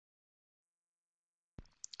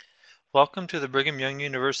Welcome to the Brigham Young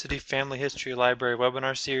University Family History Library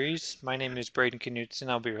webinar series. My name is Braden Knutson.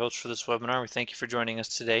 I'll be your host for this webinar. We thank you for joining us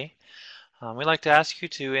today. We'd like to ask you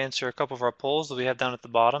to answer a couple of our polls that we have down at the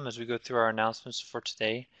bottom as we go through our announcements for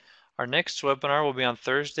today. Our next webinar will be on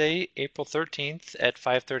Thursday, April 13th at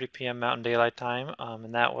 5:30 p.m. Mountain Daylight Time,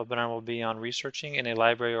 and that webinar will be on researching in a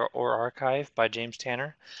library or archive by James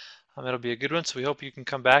Tanner. It'll be a good one, so we hope you can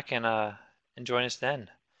come back and join us then.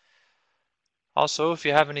 Also, if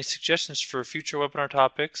you have any suggestions for future webinar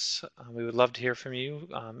topics, we would love to hear from you.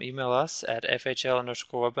 Email us at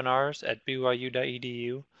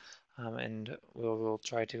fhl_webinars@byu.edu, and we'll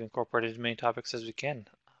try to incorporate as many topics as we can.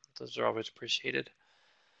 Those are always appreciated.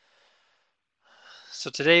 So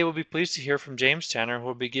today we'll be pleased to hear from James Tanner, who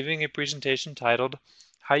will be giving a presentation titled,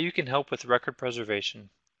 How You Can Help with Record Preservation.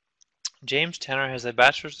 James Tanner has a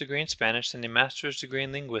bachelor's degree in Spanish and a master's degree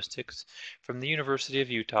in linguistics from the University of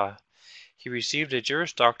Utah. He received a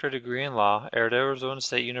Juris Doctor degree in law at Arizona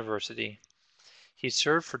State University. He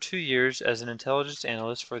served for 2 years as an intelligence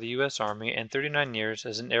analyst for the U.S. Army and 39 years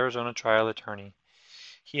as an Arizona trial attorney.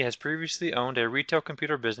 He has previously owned a retail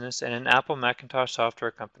computer business and an Apple Macintosh software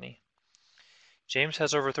company. James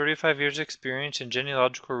has over 35 years' experience in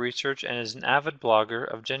genealogical research and is an avid blogger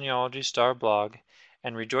of Genealogy Star blog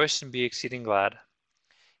and Rejoice and Be Exceeding Glad.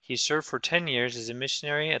 He served for 10 years as a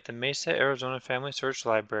missionary at the Mesa, Arizona Family Search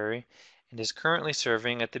Library and is currently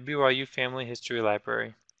serving at the BYU Family History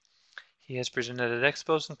Library. He has presented at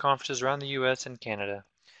expos and conferences around the U.S. and Canada.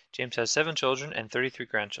 James has 7 children and 33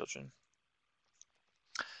 grandchildren.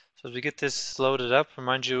 So as we get this loaded up,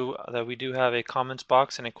 remind you that we do have a comments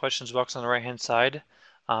box and a questions box on the right-hand side.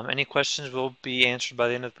 Any questions will be answered by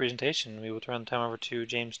the end of the presentation. We will turn the time over to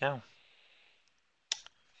James now.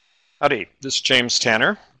 Howdy, this is James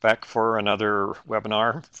Tanner, back for another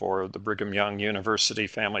webinar for the Brigham Young University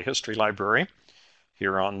Family History Library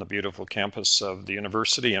here on the beautiful campus of the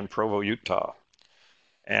university in Provo, Utah.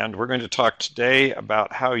 And we're going to talk today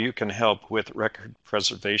about how you can help with record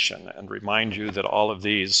preservation and remind you that all of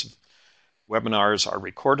these webinars are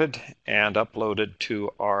recorded and uploaded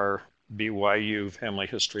to our BYU Family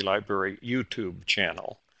History Library YouTube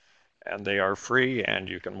channel. And they are free and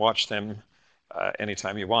you can watch them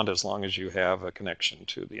anytime you want, as long as you have a connection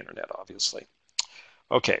to the internet, obviously.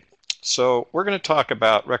 Okay, so we're going to talk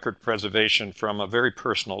about record preservation from a very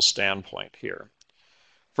personal standpoint here.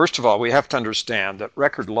 First of all, we have to understand that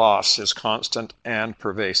record loss is constant and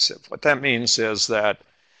pervasive. What that means is that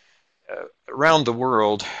around the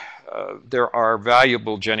world, there are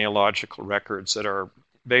valuable genealogical records that are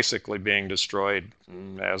basically being destroyed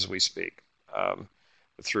as we speak,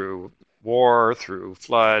 through war, through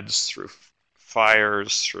floods, through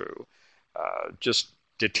fires, through just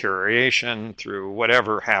deterioration, through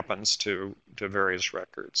whatever happens to various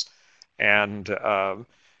records. And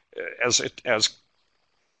as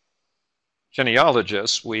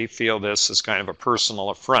genealogists, we feel this is kind of a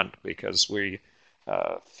personal affront because we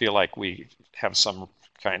feel like we have some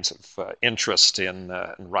kinds of interest in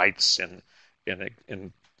rights in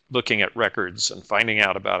looking at records and finding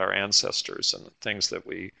out about our ancestors and things that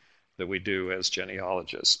we do as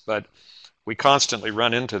genealogists. But we constantly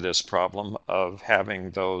run into this problem of having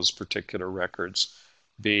those particular records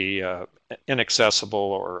be inaccessible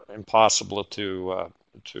or impossible to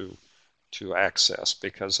access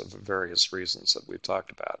because of the various reasons that we've talked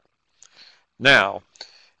about. Now,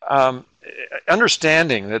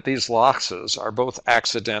 understanding that these losses are both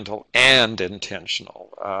accidental and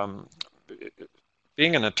intentional.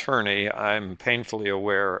 Being an attorney, I'm painfully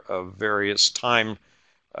aware of various time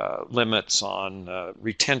limits on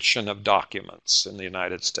retention of documents in the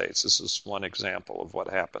United States. This is one example of what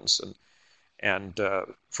happens. And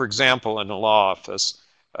for example, in a law office,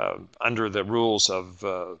 under the rules of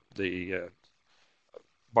the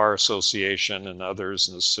Bar Association and others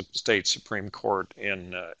in the state Supreme Court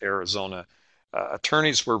in Arizona,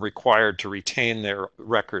 attorneys were required to retain their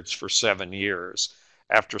records for 7 years.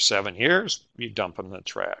 After 7 years, you dump them in the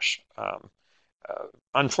trash.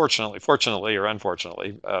 Unfortunately, fortunately or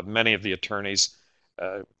unfortunately, many of the attorneys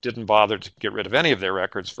didn't bother to get rid of any of their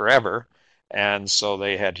records forever, and so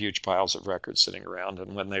they had huge piles of records sitting around,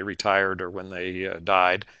 and when they retired or when they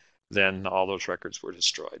died, then all those records were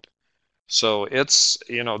destroyed. So it's,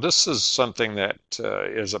 this is something that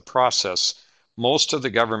is a process. Most of the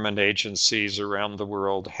government agencies around the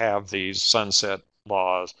world have these sunset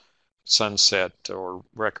laws, sunset or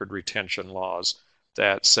record retention laws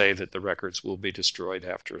that say that the records will be destroyed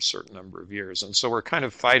after a certain number of years. And so we're kind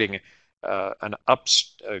of fighting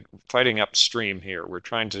fighting upstream here. We're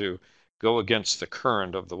trying to go against the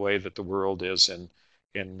current of the way that the world is in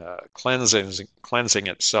cleansing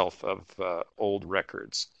itself of old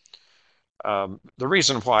records. The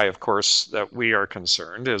reason why, of course, that we are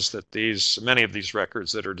concerned is that many of these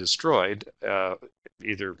records that are destroyed,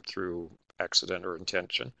 either through accident or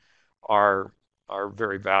intention, are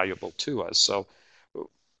very valuable to us. So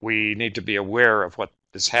we need to be aware of what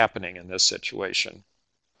is happening in this situation.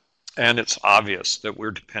 And it's obvious that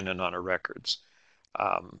we're dependent on our records.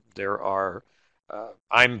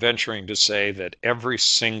 I'm venturing to say that every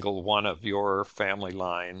single one of your family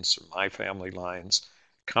lines, or my family lines,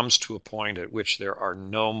 comes to a point at which there are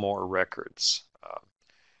no more records,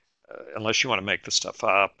 unless you want to make the stuff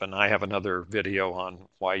up. And I have another video on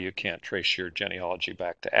why you can't trace your genealogy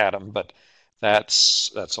back to Adam, but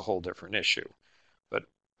that's a whole different issue. But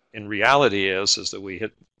in reality is that we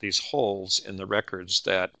hit these holes in the records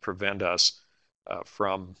that prevent us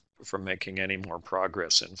from making any more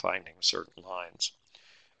progress in finding certain lines.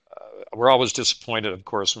 We're always disappointed, of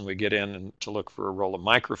course, when we get in to look for a roll of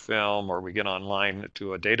microfilm, or we get online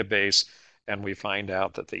to a database and we find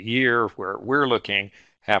out that the year where we're looking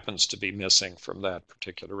happens to be missing from that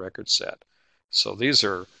particular record set. So these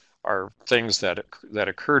are things that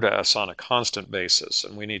occur to us on a constant basis,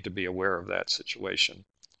 and we need to be aware of that situation.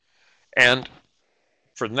 And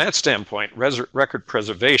from that standpoint, record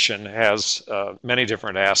preservation has many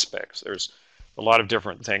different aspects. There's a lot of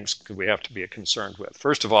different things we have to be concerned with.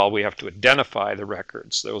 First of all, we have to identify the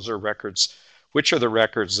records. Those are records, which are the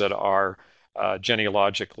records that are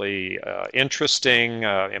genealogically interesting,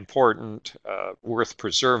 important, worth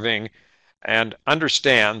preserving, and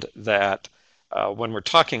understand that when we're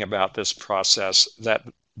talking about this process, that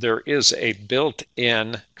there is a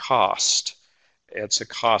built-in cost. It's a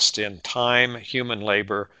cost in time, human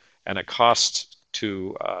labor, and a cost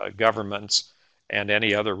to governments and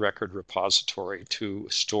any other record repository to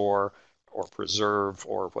store or preserve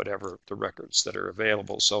or whatever the records that are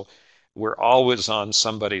available. So we're always on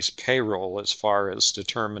somebody's payroll as far as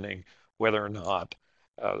determining whether or not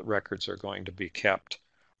records are going to be kept.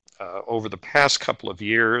 Over the past couple of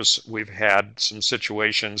years, we've had some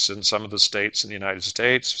situations in some of the states in the United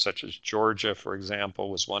States, such as Georgia, for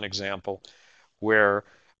example, was one example, where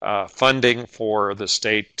funding for the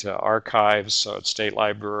state archives, state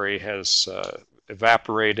library, has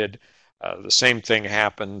evaporated. The same thing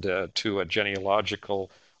happened to a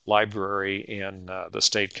genealogical library in the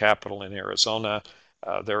state capital in Arizona.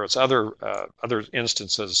 There is other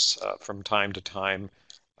instances from time to time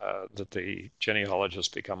that the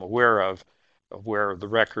genealogists become aware of where the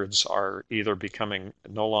records are either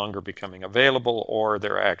no longer becoming available, or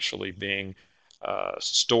they're actually being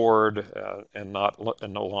stored and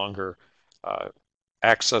no longer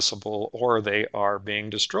accessible, or they are being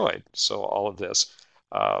destroyed. So all of this.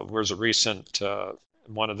 Was a recent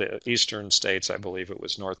one of the eastern states, I believe it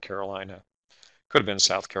was North Carolina, could have been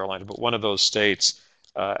South Carolina, but one of those states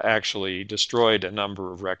actually destroyed a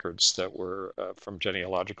number of records that were, from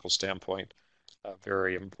genealogical standpoint,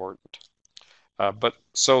 very important. But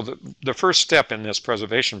so the first step in this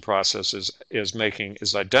preservation process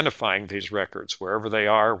is identifying these records wherever they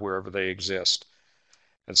are, wherever they exist.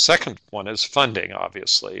 And second one is funding,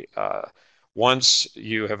 obviously. Once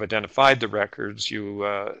you have identified the records,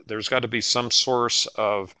 there's got to be some source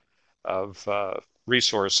of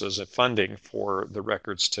resources and funding for the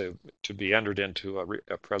records to be entered into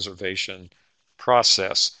a preservation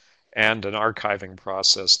process and an archiving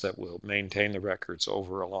process that will maintain the records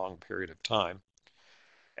over a long period of time.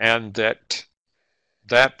 And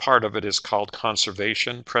that part of it is called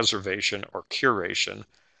conservation, preservation, or curation.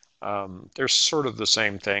 They're sort of the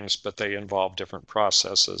same things, but they involve different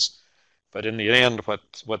processes. But in the end,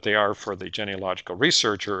 what they are for the genealogical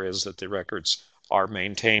researcher is that the records are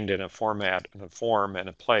maintained in a format, in a form, and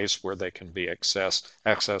a place where they can be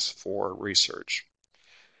accessed for research.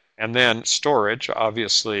 And then storage,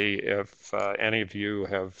 obviously, if any of you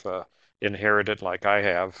have inherited, like I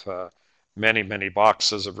have, many, many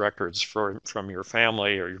boxes of records from your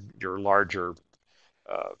family or your larger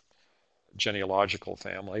genealogical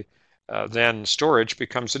family, then storage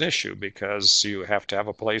becomes an issue, because you have to have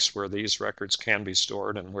a place where these records can be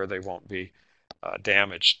stored and where they won't be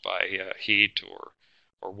damaged by heat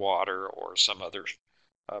or water or some other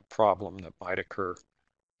problem that might occur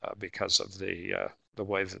because of the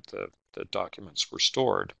way that the documents were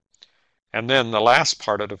stored. And then the last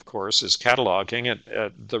part of it, of course, is cataloging.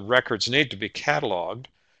 The records need to be cataloged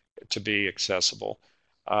to be accessible.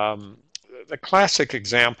 The classic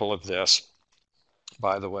example of this,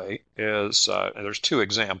 by the way, is there's two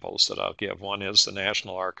examples that I'll give. One is the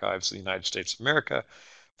National Archives of the United States of America,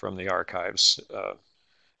 from the Archives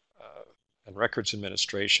and Records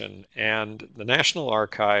Administration. And the National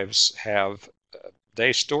Archives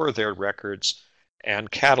they store their records and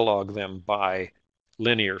catalog them by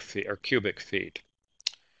linear feet or cubic feet.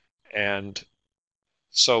 And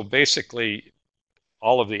so basically,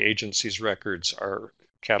 all of the agency's records are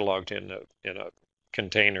cataloged in a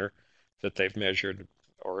container that they've measured,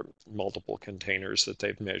 or multiple containers that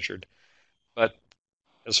they've measured. But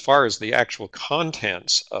as far as the actual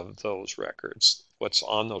contents of those records, what's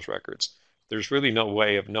on those records, there's really no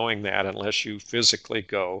way of knowing that unless you physically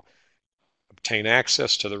go obtain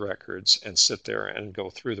access to the records and sit there and go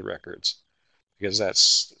through the records, because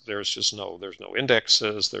there's no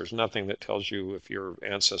indexes, there's nothing that tells you if your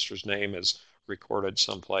ancestor's name is recorded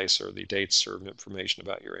someplace or the dates or information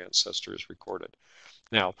about your ancestor is recorded.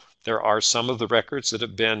 Now, there are some of the records that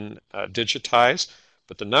have been digitized,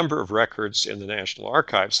 but the number of records in the National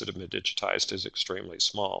Archives that have been digitized is extremely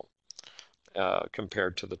small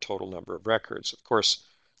compared to the total number of records. Of course,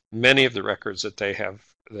 many of the records that they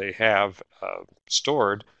have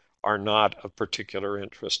stored are not of particular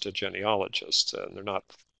interest to genealogists, and they're not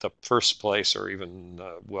the first place or even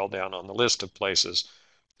well down on the list of places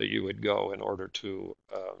that you would go in order to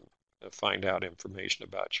find out information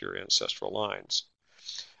about your ancestral lines.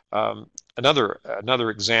 Another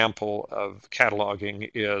example of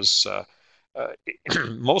cataloging is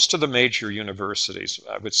most of the major universities,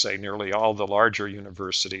 I would say nearly all the larger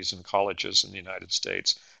universities and colleges in the United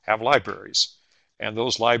States, have libraries. And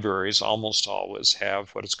those libraries almost always have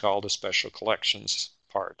what is called a special collections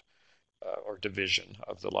part or division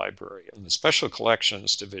of the library. And the special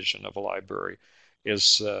collections division of a library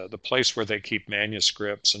is the place where they keep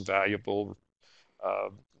manuscripts and valuable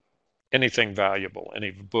anything valuable,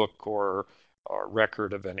 any book or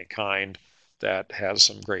record of any kind that has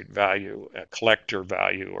some great value, a collector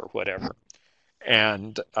value or whatever.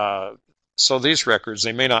 And so these records,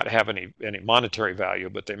 they may not have any monetary value,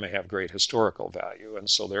 but they may have great historical value. And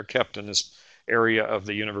so they're kept in this area of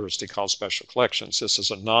the university called special collections. This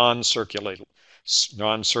is a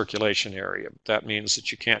non-circulation area. That means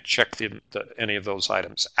that you can't check any of those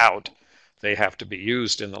items out. They have to be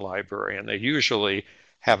used in the library, and they usually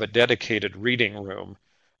have a dedicated reading room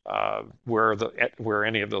where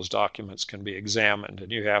any of those documents can be examined,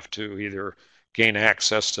 and you have to either gain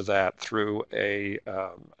access to that through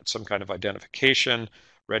some kind of identification,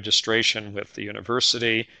 registration with the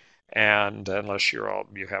university, and unless you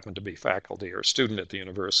happen to be faculty or student at the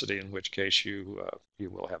university, in which case you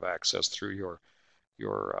will have access through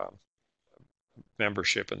your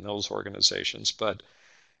membership in those organizations. But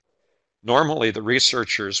normally the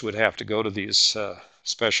researchers would have to go to these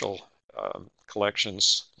special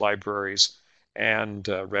collections libraries and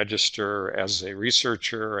register as a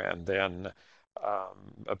researcher and then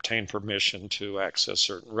obtain permission to access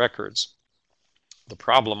certain records. The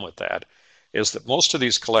problem with that is that most of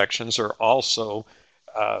these collections are also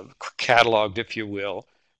cataloged, if you will,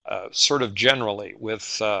 sort of generally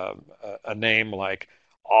with a name like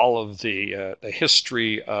all of the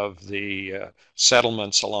history of the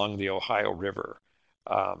settlements along the Ohio River.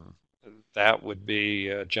 That would be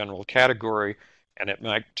a general category, and it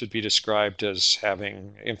might be described as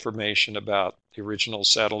having information about the original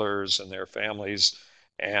settlers and their families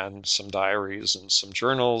and some diaries and some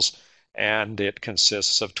journals, and it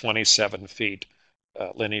consists of 27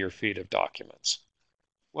 linear feet of documents.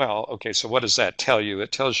 Well, okay, so what does that tell you?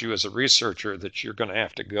 It tells you as a researcher that you're going to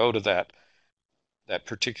have to go to that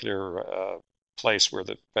particular place where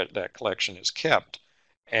that collection is kept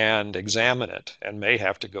and examine it, and may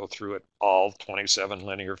have to go through it all 27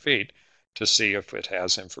 linear feet to see if it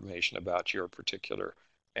has information about your particular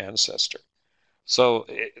ancestor. So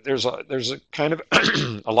there's a kind of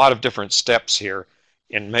a lot of different steps here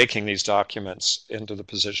in making these documents into the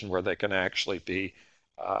position where they can actually be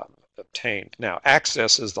obtained. Now,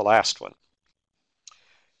 access is the last one,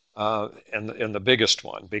 and the biggest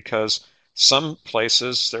one, because some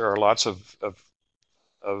places there are lots of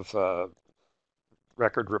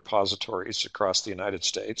record repositories across the United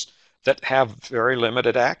States that have very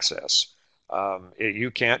limited access. You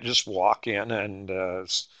can't just walk in and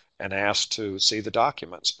ask to see the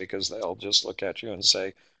documents, because they'll just look at you and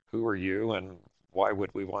say, "Who are you, and why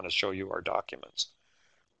would we want to show you our documents?"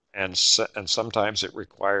 And sometimes it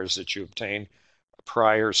requires that you obtain a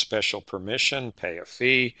prior special permission, pay a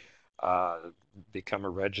fee, become a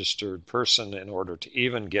registered person in order to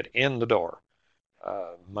even get in the door.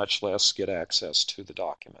 Much less get access to the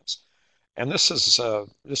documents. And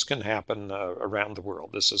this can happen around the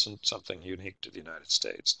world. This isn't something unique to the United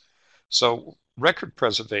States. So record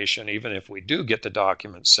preservation, even if we do get the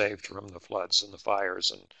documents saved from the floods and the fires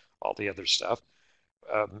and all the other stuff,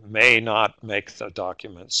 may not make the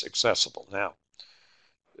documents accessible. Now,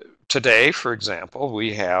 Today, for example,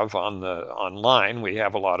 we have online, we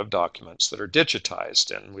have a lot of documents that are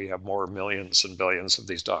digitized, and we have more millions and billions of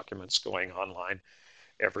these documents going online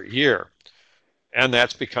every year. And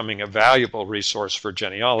that's becoming a valuable resource for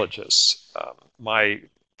genealogists. My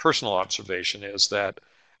personal observation is that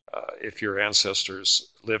if your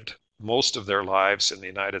ancestors lived most of their lives in the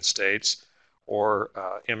United States or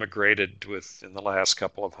immigrated within the last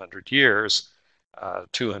couple of hundred years,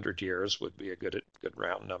 200 years would be a good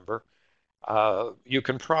round number, you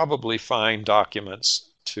can probably find documents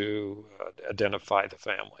to identify the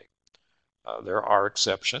family. There are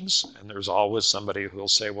exceptions, and there's always somebody who will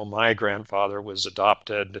say, well, my grandfather was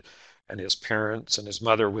adopted, and his parents and his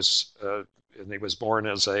mother was, and he was born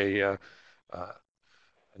as uh,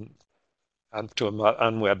 to an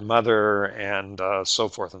unwed mother, and so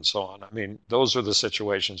forth and so on. I mean, those are the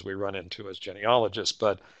situations we run into as genealogists,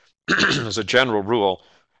 but as a general rule,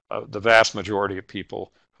 the vast majority of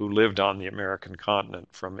people who lived on the American continent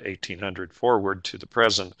from 1800 forward to the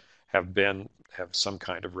present have some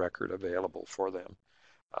kind of record available for them.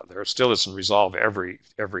 There still doesn't resolve every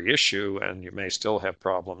issue, and you may still have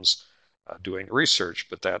problems doing research,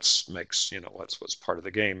 but that's makes what's part of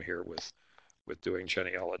the game here with doing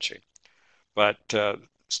genealogy. But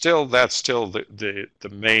that's still the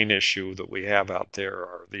main issue that we have out there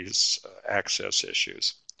are these access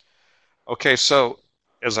issues. Okay, so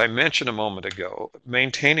as I mentioned a moment ago,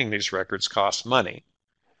 maintaining these records costs money,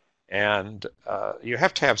 and you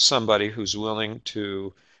have to have somebody who's willing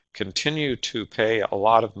to continue to pay a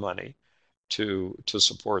lot of money to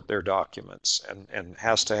support their documents, and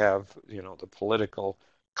has to have the political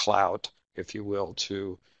clout, if you will,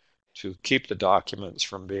 to keep the documents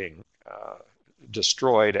from being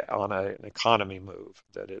destroyed on an economy move,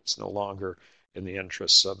 that it's no longer in the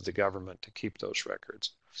interests of the government to keep those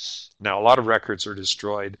records. Now, a lot of records are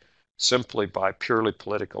destroyed simply by purely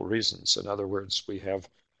political reasons. In other words, we have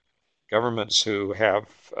governments who have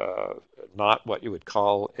not what you would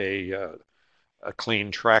call a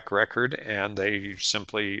clean track record, and they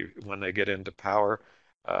simply, when they get into power,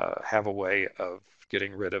 have a way of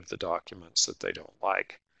getting rid of the documents that they don't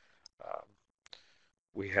like. Um,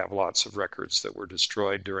 we have lots of records that were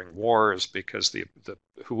destroyed during wars because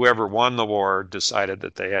whoever won the war decided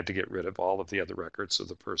that they had to get rid of all of the other records of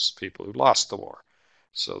the people who lost the war.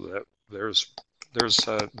 So that there's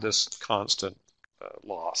this constant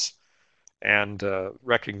loss, and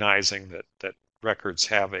recognizing that records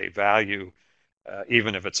have a value,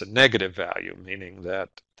 even if it's a negative value, meaning that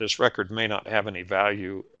this record may not have any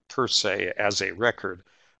value per se as a record,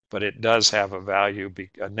 but it does have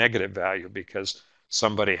a negative value, because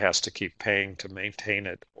somebody has to keep paying to maintain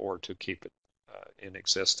it or to keep it in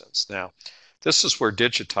existence. Now, this is where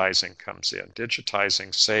digitizing comes in.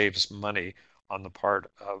 Digitizing saves money on the part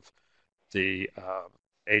of the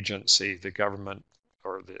agency, the government,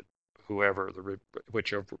 or the whoever,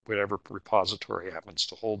 whatever repository happens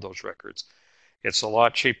to hold those records. It's a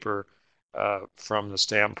lot cheaper from the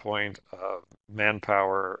standpoint of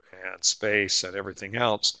manpower and space and everything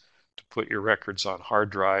else to put your records on hard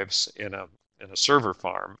drives in a server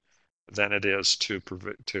farm than it is to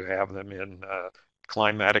have them in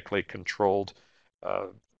climatically controlled uh,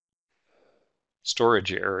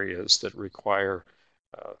 storage areas that require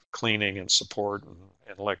cleaning and support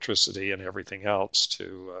and electricity and everything else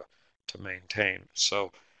to maintain.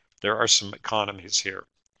 So there are some economies here.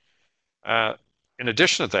 In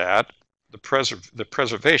addition to that, the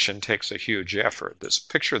preservation takes a huge effort. This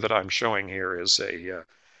picture that I'm showing here is a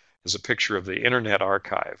picture of the Internet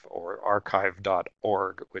Archive, or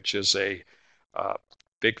archive.org, which is a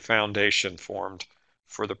big foundation formed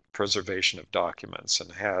for the preservation of documents,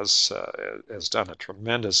 and has done a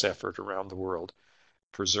tremendous effort around the world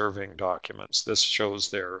preserving documents. This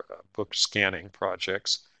shows their book scanning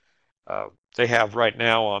projects. They have right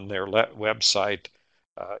now on their website,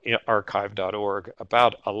 archive.org,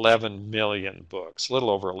 about 11 million books, a little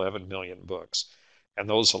over 11 million books. And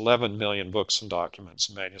those 11 million books and documents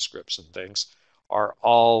and manuscripts and things are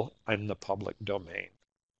all in the public domain.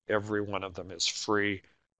 Every one of them is free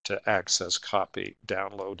to access, copy,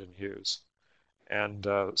 download, and use. And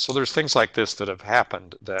so there's things like this that have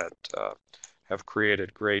happened that have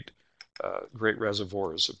created great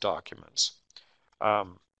reservoirs of documents.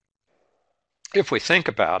 If we think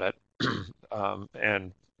about it,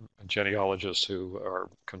 and genealogists who are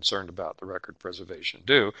concerned about the record preservation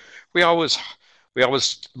do, we always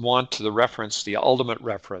want to the ultimate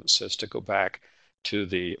reference is to go back to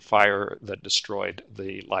the fire that destroyed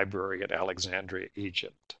the library at Alexandria,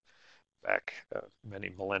 Egypt, back many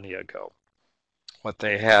millennia ago. What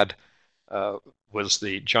they had was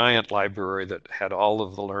the giant library that had all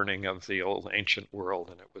of the learning of the old ancient world,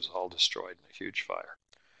 and it was all destroyed in a huge fire.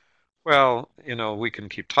 Well, we can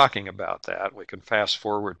keep talking about that. We can fast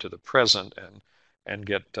forward to the present and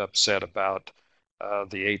get upset about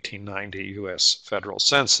the 1890 U.S. federal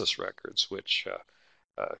census records, which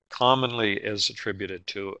commonly is attributed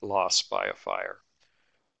to loss by a fire.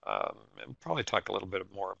 And we'll probably talk a little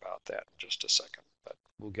bit more about that in just a second, but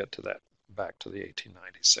we'll get to that back to the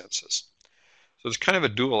 1890 census. So there's kind of a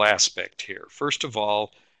dual aspect here. First of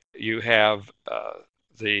all, you have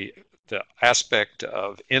the aspect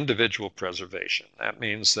of individual preservation. That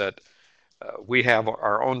means that we have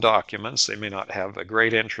our own documents. They may not have a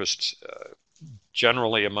great interest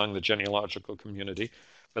generally among the genealogical community,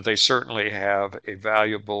 but they certainly have a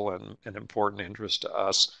valuable and important interest to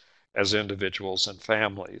us as individuals and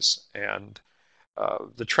families. And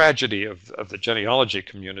the tragedy of the genealogy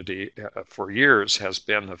community for years has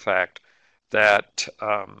been the fact that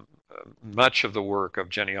much of the work of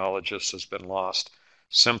genealogists has been lost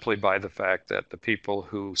simply by the fact that the people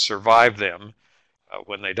who survive them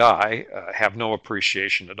when they die have no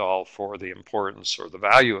appreciation at all for the importance or the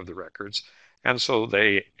value of the records, and so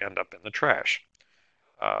they end up in the trash.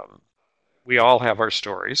 We all have our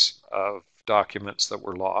stories of documents that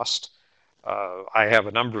were lost. I have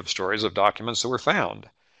a number of stories of documents that were found,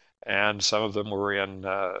 and some of them were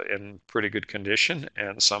in pretty good condition,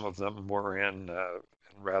 and some of them were in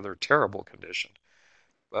rather terrible condition.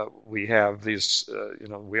 But we have these,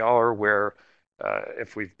 we all are aware,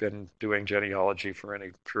 if we've been doing genealogy for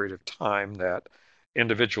any period of time, that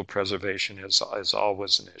individual preservation is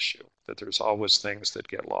always an issue, that there's always things that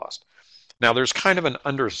get lost. Now, there's kind of an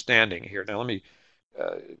understanding here. Now, let me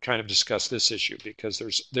kind of discuss this issue, because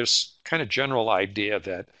there's kind of general idea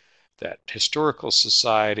that historical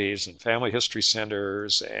societies and family history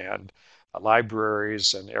centers and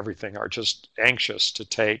libraries and everything are just anxious to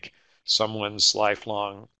take someone's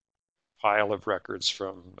lifelong pile of records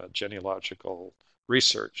from genealogical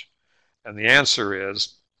research. And the answer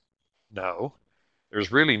is no.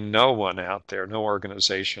 There's really no one out there, no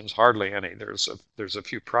organizations, hardly any. There's a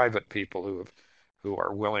few private people who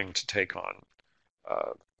are willing to take on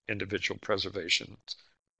individual preservation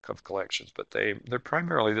of collections, but they're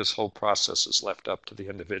primarily, this whole process is left up to the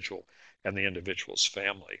individual and the individual's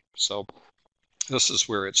family. So this is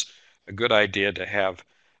where it's a good idea to have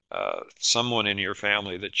someone in your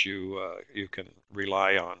family that you can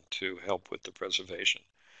rely on to help with the preservation.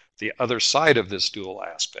 The other side of this dual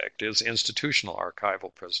aspect is institutional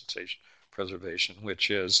archival preservation,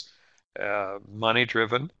 which is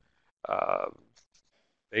money-driven,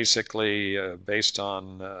 basically based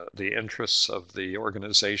on the interests of the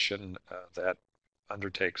organization that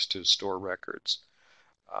undertakes to store records.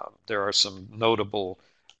 There are some notable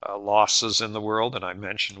losses in the world, and I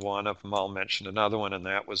mentioned one of them. I'll mention another one, and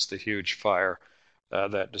that was the huge fire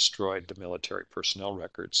that destroyed the military personnel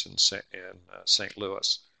records in St.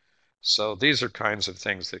 Louis. So these are kinds of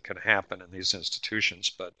things that can happen in these institutions,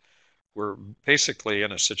 but we're basically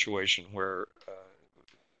in a situation where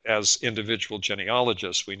as individual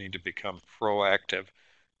genealogists, we need to become proactive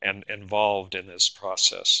and involved in this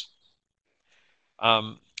process.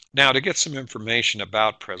 Now, to get some information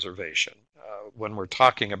about preservation, when we're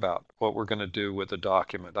talking about what we're going to do with a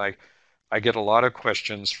document, I get a lot of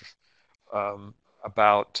questions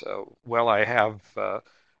about, well, I have,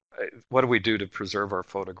 what do we do to preserve our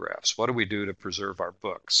photographs? What do we do to preserve our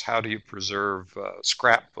books? How do you preserve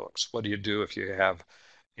scrapbooks? What do you do if you have,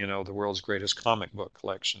 the world's greatest comic book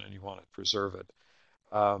collection and you want to preserve it?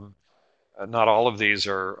 Not all of these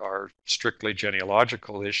are strictly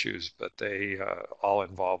genealogical issues, but they all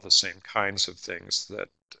involve the same kinds of things that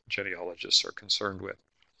genealogists are concerned with.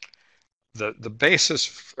 The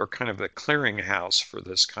basis, or kind of the clearinghouse for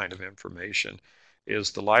this kind of information,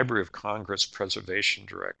 is the Library of Congress Preservation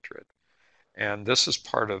Directorate. And this is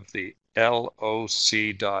part of the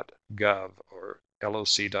loc.gov or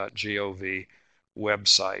loc.gov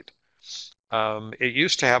website. It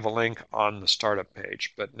used to have a link on the startup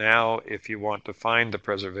page, but now if you want to find the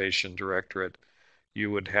Preservation Directorate,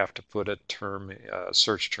 you would have to put a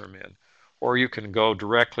search term in. Or you can go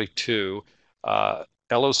directly to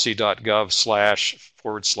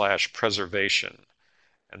loc.gov//preservation,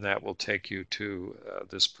 and that will take you to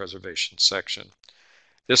this preservation section.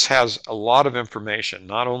 This has a lot of information,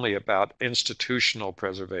 not only about institutional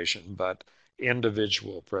preservation, but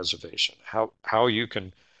individual preservation. How you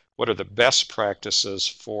can, what are the best practices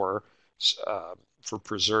for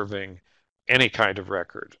preserving any kind of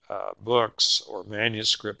record? Books or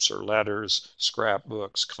manuscripts or letters,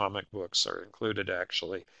 scrapbooks, comic books are included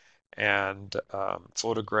actually, and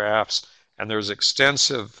photographs. And there's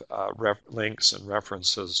extensive links and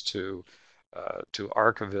references to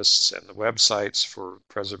archivists and the websites for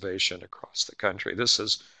preservation across the country. This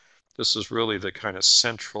is really the kind of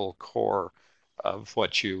central core of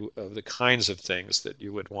of the kinds of things that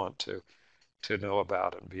you would want to know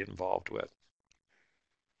about and be involved with.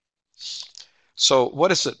 So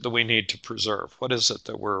what is it that we need to preserve? What is it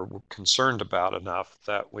that we're concerned about enough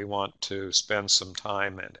that we want to spend some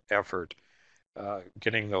time and effort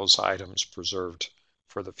getting those items preserved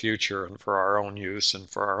for the future and for our own use and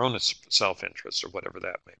for our own self-interest or whatever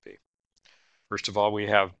that may be? First of all, we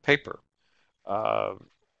have paper. Uh,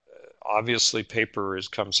 Obviously, paper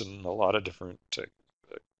comes in a lot of different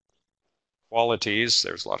qualities.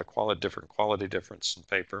 There's a lot of different quality difference in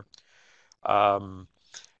paper. Um,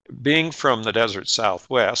 Being from the desert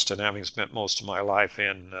Southwest and having spent most of my life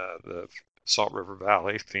in the Salt River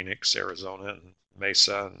Valley, Phoenix, Arizona, and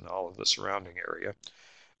Mesa, and all of the surrounding area,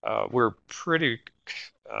 we're pretty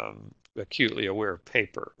acutely aware of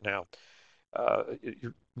paper. Now, uh,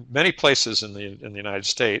 many places in the United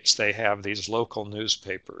States, they have these local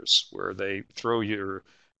newspapers where they throw your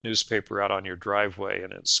newspaper out on your driveway,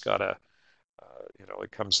 and it's got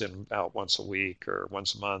it comes in out once a week or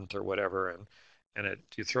once a month or whatever, and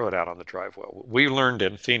you throw it out on the driveway. We learned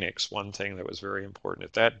in Phoenix one thing that was very important.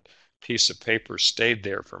 If that piece of paper stayed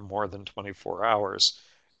there for more than 24 hours,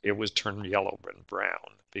 it was turned yellow and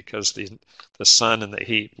brown because the sun and the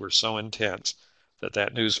heat were so intense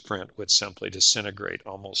that newsprint would simply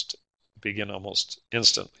begin almost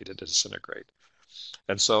instantly to disintegrate.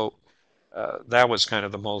 And so that was kind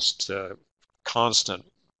of the most constant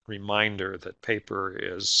reminder that paper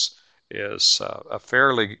is a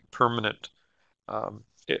fairly permanent.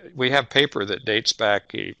 We have paper that dates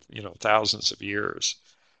back, thousands of years,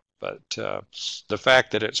 but the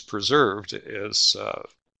fact that it's preserved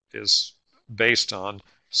is based on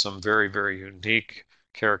some very, very unique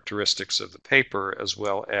characteristics of the paper as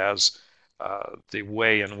well as the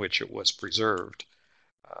way in which it was preserved.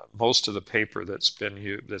 Most of the paper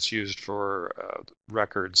that's used for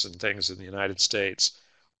records and things in the United States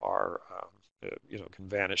can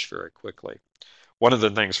vanish very quickly. One of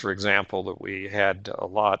the things, for example, that we had a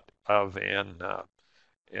lot of in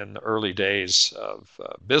the early days of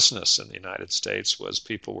business in the United States was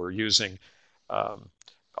people were using um,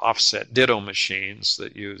 offset ditto machines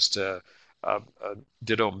that used a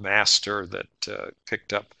ditto master that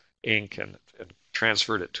picked up ink and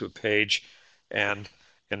transferred it to a page. And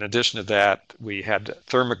in addition to that, we had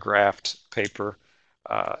thermographed paper.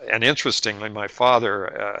 And interestingly, my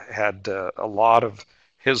father had a lot of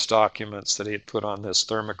his documents that he had put on this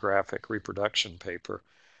thermographic reproduction paper.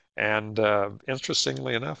 And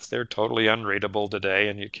interestingly enough, they're totally unreadable today,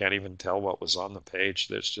 and you can't even tell what was on the page.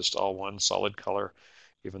 There's just all one solid color,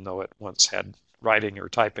 even though it once had writing or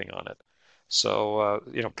typing on it. So,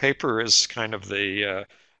 paper is kind of the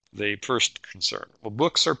first concern. Well,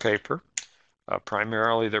 books are paper.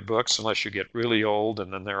 Primarily they're books, unless you get really old,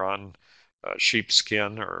 and then they're on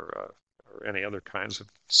sheepskin or any other kinds of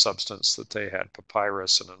substance that they had,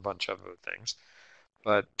 papyrus and a bunch of other things.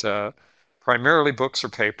 But primarily books are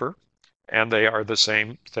paper, and they are the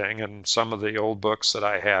same thing. And some of the old books that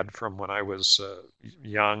I had from when I was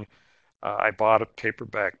young, I bought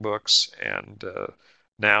paperback books, and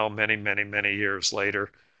now, many, many, many years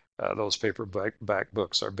later, those paperback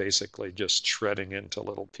books are basically just shredding into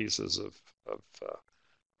little pieces of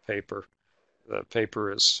paper. The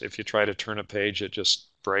paper is, if you try to turn a page, it just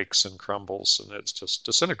breaks and crumbles and it just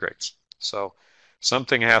disintegrates. So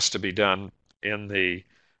something has to be done in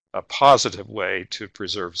a positive way to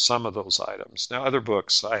preserve some of those items. Now, other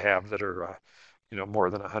books I have that are,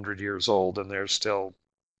 more than 100 years old, and they're still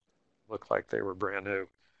look like they were brand new.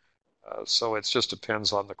 So it just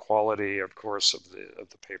depends on the quality, of course, of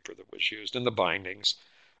the paper that was used and the bindings.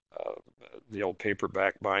 Uh, the old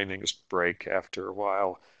paperback bindings break after a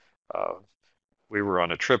while. Uh, we were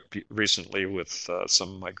on a trip recently with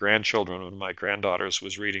some of my grandchildren, and my granddaughters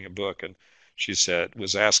was reading a book, and she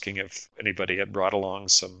was asking if anybody had brought along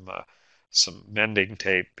some mending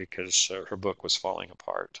tape because her book was falling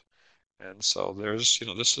apart. And so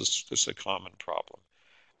this is a common problem.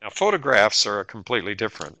 Now, photographs are a completely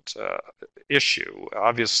different issue.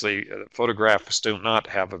 Obviously, photographs do not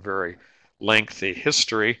have a very lengthy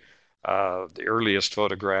history. The earliest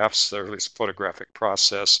photographs, the earliest photographic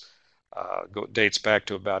process dates back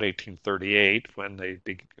to about 1838 when they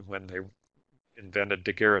invented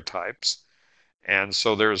daguerreotypes. And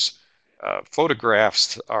so there's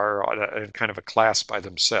photographs are in kind of a class by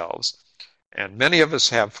themselves. And many of us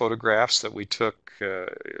have photographs that we took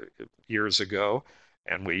years ago,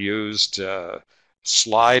 and we used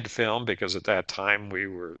slide film, because at that time we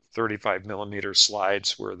were 35 millimeter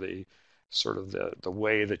slides were the sort of the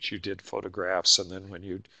way that you did photographs, and then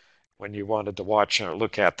when you wanted to watch or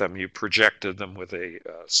look at them, you projected them with a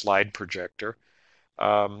slide projector.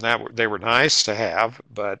 They were nice to have,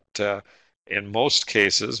 but in most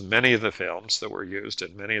cases, many of the films that were used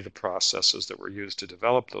and many of the processes that were used to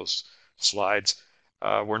develop those slides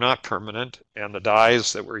were not permanent, and the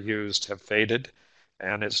dyes that were used have faded.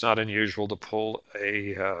 And it's not unusual to pull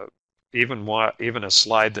even a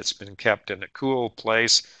slide that's been kept in a cool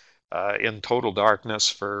place in total darkness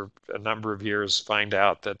for a number of years, find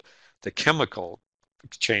out that the chemical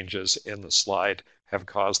changes in the slide have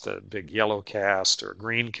caused a big yellow cast or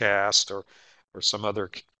green cast or some other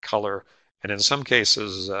color. And in some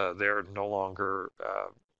cases, they're no longer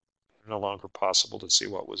possible to see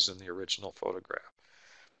what was in the original photograph.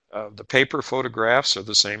 The paper photographs are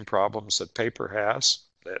the same problems that paper has.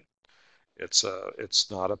 That it's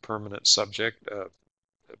not a permanent uh,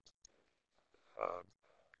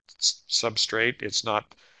 substrate. It's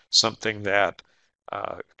not something that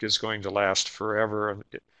is going to last forever.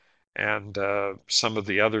 And some of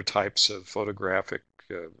the other types of photographic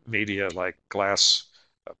media, like glass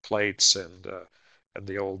plates and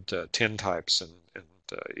the old tin types and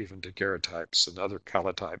even daguerreotypes and other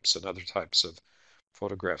calotypes and other types of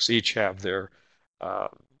photographs, each have uh,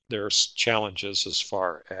 their challenges as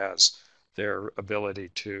far as their ability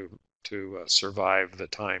to survive the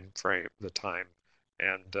time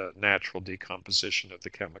and natural decomposition of the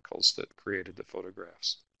chemicals that created the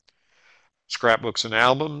photographs. Scrapbooks and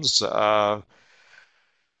albums.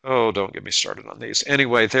 Oh, don't get me started on these.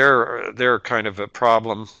 Anyway, they're kind of a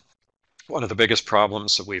problem. One of the biggest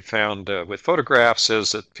problems that we've found with photographs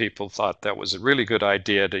is that people thought that was a really good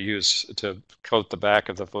idea to coat the back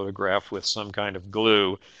of the photograph with some kind of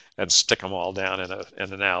glue and stick them all down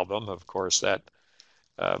in an album. Of course, that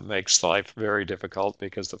makes life very difficult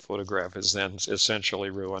because the photograph is then essentially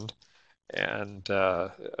ruined and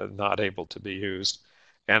not able to be used.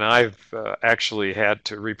 And I've actually had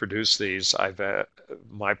to reproduce these.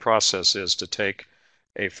 My process is to take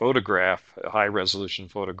a photograph, a high resolution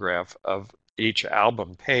photograph of each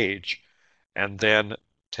album page, and then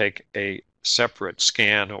take a separate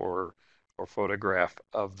scan or photograph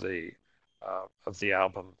of the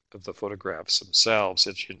album of the photographs themselves,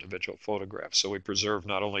 each individual photograph. So we preserve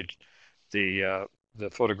not only the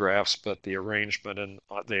photographs but the arrangement and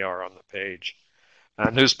they are on the page.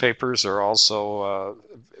 Newspapers are also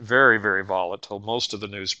very, very volatile. Most of the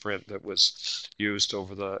newsprint that was used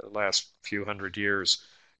over the last few hundred years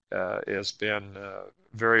has been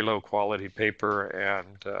very low quality paper,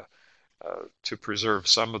 and to preserve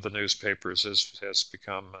some of the newspapers has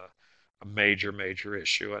become a major, major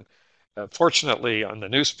issue. And fortunately, on the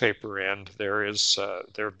newspaper end, there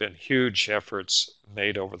have been huge efforts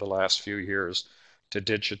made over the last few years to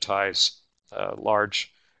digitize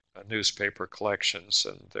large newspaper collections,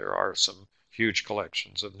 and there are some huge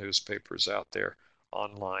collections of newspapers out there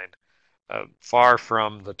online. Far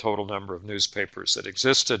from the total number of newspapers that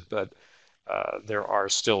existed, but there are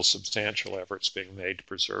still substantial efforts being made to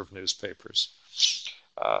preserve newspapers.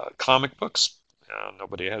 Comic books,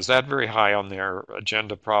 nobody has that very high on their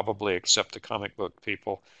agenda probably, except the comic book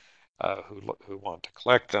people who want to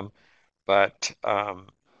collect them, but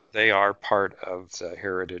they are part of the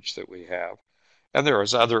heritage that we have. And there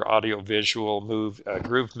is other audiovisual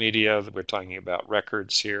groove media. We're talking about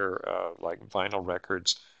records here, like vinyl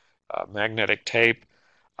records, magnetic tape.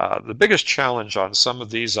 The biggest challenge on some of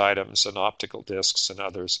these items and optical discs and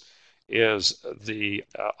others is the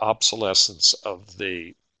obsolescence of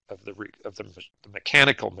the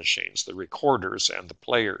mechanical machines, the recorders and the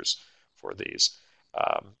players for these.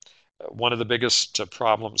 Um, One of the biggest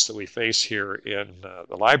problems that we face here in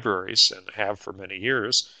the libraries and have for many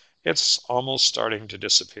years, it's almost starting to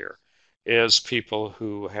disappear, is people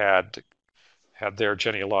who had their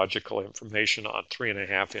genealogical information on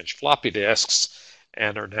 3.5-inch floppy disks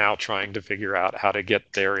and are now trying to figure out how to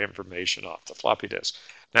get their information off the floppy disk.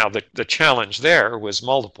 Now, the challenge there was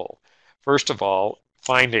multiple. First of all,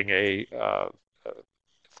 finding a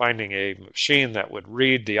machine that would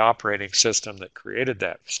read the operating system that created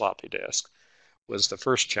that floppy disk was the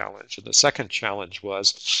first challenge. And the second challenge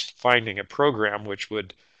was finding a program which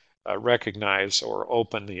would recognize or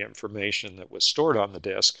open the information that was stored on the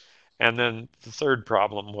disk. And then the third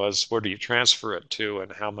problem was, where do you transfer it to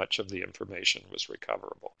and how much of the information was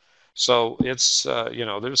recoverable? So it's,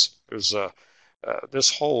 there's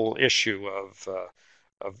this whole issue of,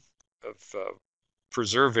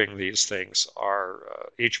 preserving these things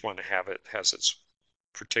each one has its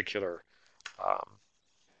particular um,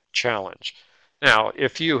 challenge. Now,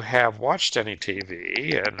 if you have watched any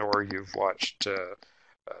TV or you've watched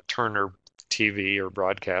Turner TV or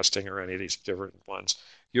broadcasting or any of these different ones,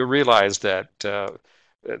 you'll realize that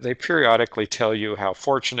they periodically tell you how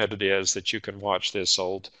fortunate it is that you can watch this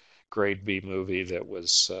old grade B movie that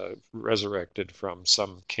was resurrected from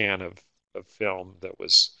some can of film that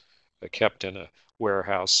was kept in a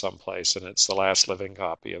warehouse someplace, and it's the last living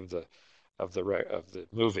copy of the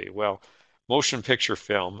movie. Well, motion picture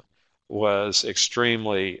film was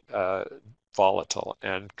extremely volatile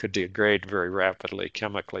and could degrade very rapidly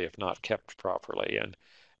chemically if not kept properly.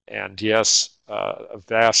 And yes, a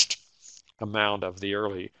vast amount of the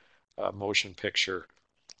early motion picture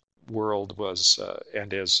world was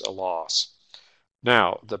and is a loss.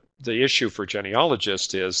 Now, the issue for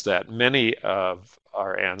genealogists is that many of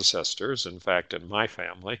our ancestors, in fact, in my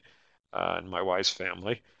family, in my wife's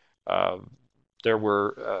family, uh, there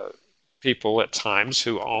were people at times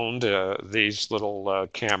who owned these little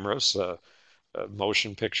cameras,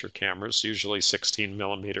 motion picture cameras, usually 16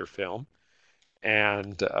 millimeter film,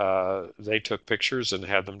 and they took pictures and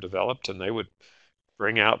had them developed, and they would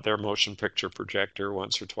bring out their motion picture projector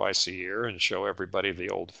once or twice a year and show everybody the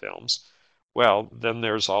old films. Well, then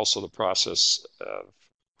there's also the process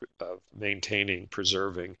of maintaining,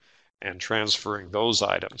 preserving, and transferring those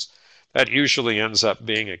items. That usually ends up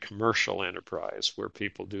being a commercial enterprise where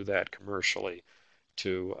people do that commercially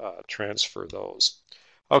to transfer those.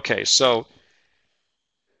 Okay, so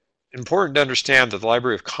important to understand that the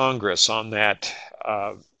Library of Congress on that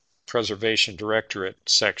Preservation Directorate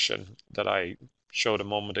section that I showed a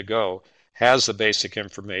moment ago has the basic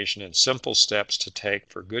information and simple steps to take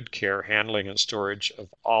for good care, handling, and storage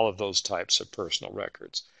of all of those types of personal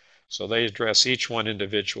records. So they address each one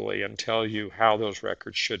individually and tell you how those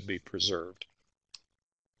records should be preserved.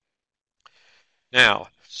 Now,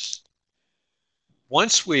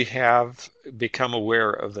 once we have become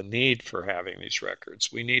aware of the need for having these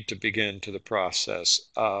records, we need to begin to the process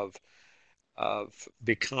of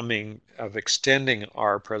extending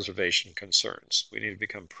our preservation concerns. We need to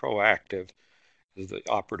become proactive, is the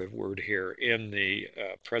operative word here, in the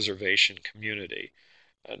preservation community.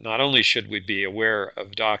 Not only should we be aware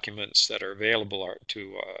of documents that are available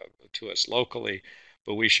to us locally,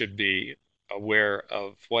 but we should be aware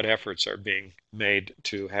of what efforts are being made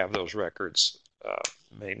to have those records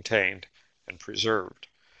maintained and preserved.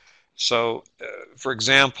 So, for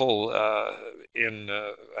example, I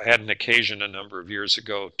had an occasion a number of years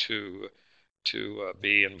ago to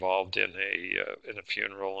be involved in a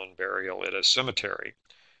funeral and burial at a cemetery.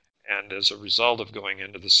 And as a result of going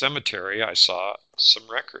into the cemetery, I saw some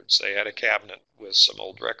records. They had a cabinet with some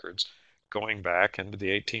old records going back into the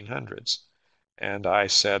 1800s. And I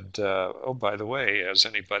said, oh, by the way, has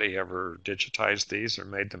anybody ever digitized these or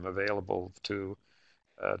made them available to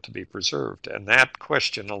be preserved? And that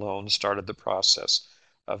question alone started the process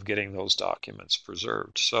of getting those documents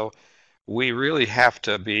preserved. So we really have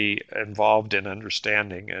to be involved in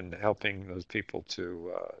understanding and helping those people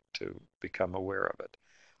to become aware of it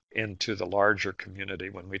into the larger community.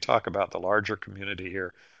 When we talk about the larger community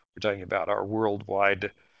here, we're talking about our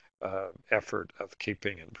worldwide effort of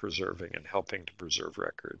keeping and preserving and helping to preserve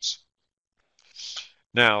records.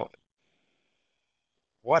 Now,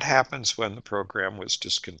 what happens when the program was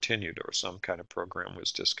discontinued or some kind of program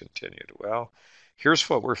was discontinued? Well, here's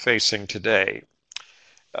what we're facing today.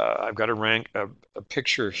 I've got a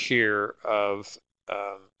picture here of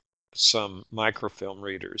some microfilm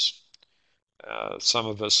readers. Some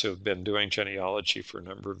of us who have been doing genealogy for a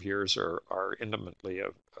number of years are intimately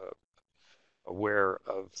aware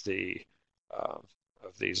of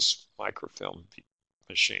these microfilm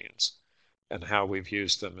machines and how we've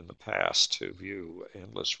used them in the past to view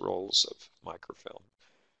endless rolls of microfilm.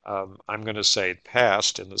 I'm going to say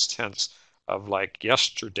past in this tense of like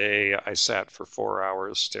yesterday I sat for 4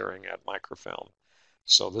 hours staring at microfilm.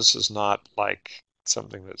 So this is not like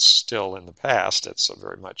something that's still in the past. It's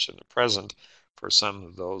very much in the present for some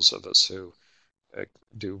of those of us who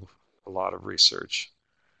do a lot of research.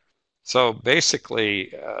 So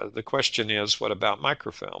basically, the question is, what about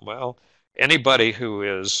microfilm? Well, anybody who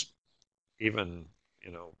is even,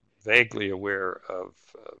 vaguely aware of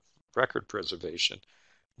record preservation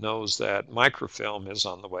knows that microfilm is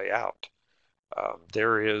on the way out.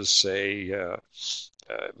 There is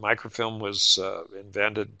microfilm was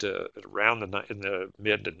invented around in the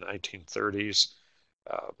mid 1930s,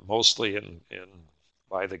 mostly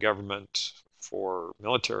by the government for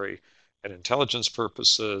military and intelligence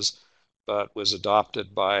purposes, but was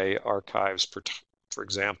adopted by archives, for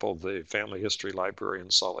example, the Family History Library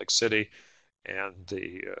in Salt Lake City and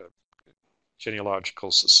the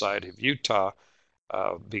Genealogical Society of Utah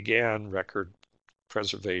began record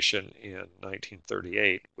preservation in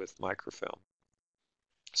 1938 with microfilm.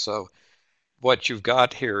 So what you've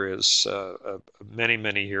got here is many,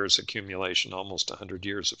 many years accumulation, almost 100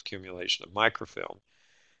 years of accumulation of microfilm.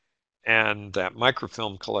 And that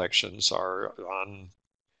microfilm collections are on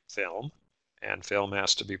film, and film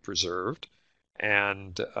has to be preserved.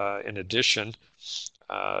 And in addition,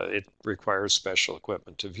 it requires special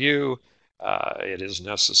equipment to view. It is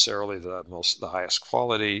necessarily the highest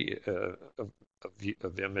quality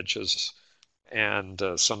of images, and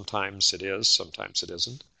sometimes it is, sometimes it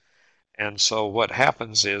isn't. And so what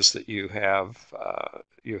happens is that you have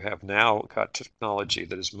now got technology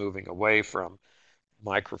that is moving away from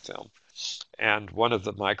microfilm. And one of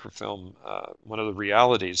the one of the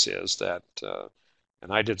realities is that,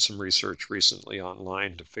 and I did some research recently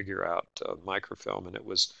online to figure out microfilm, and it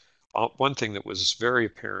was one thing that was very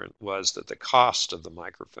apparent was that the cost of the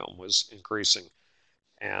microfilm was increasing,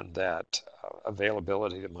 and that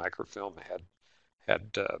availability of microfilm had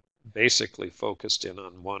basically focused in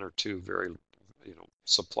on one or two very,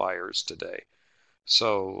 suppliers today.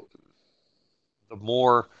 So the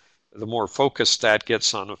more the more focused that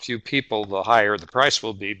gets on a few people, the higher the price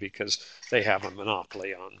will be because they have a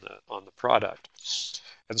monopoly on the product.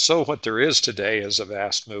 And so what there is today is a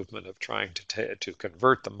vast movement of trying to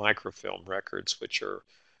convert the microfilm records, which are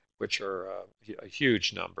a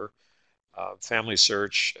huge number. Family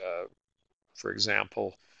Search, for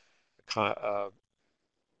example,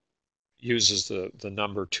 uses the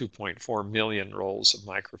number 2.4 million rolls of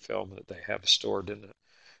microfilm that they have stored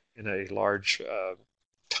in a large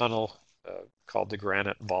tunnel called the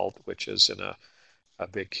Granite Vault, which is in a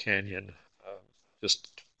big canyon just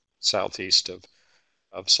southeast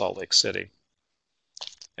of Salt Lake City.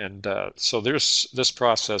 And so this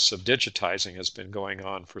process of digitizing has been going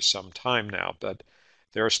on for some time now, but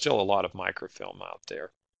there are still a lot of microfilm out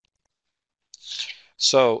there.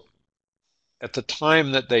 So at the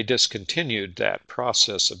time that they discontinued that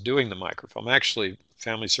process of doing the microfilm, actually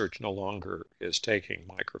Family Search no longer is taking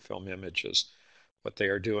microfilm images. What they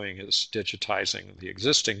are doing is digitizing the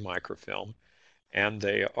existing microfilm, and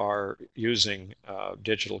they are using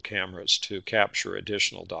digital cameras to capture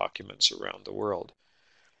additional documents around the world.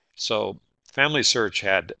 So Family Search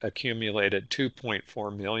had accumulated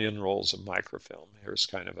 2.4 million rolls of microfilm. Here's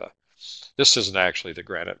kind of this isn't actually the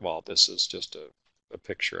Granite Vault. This is just a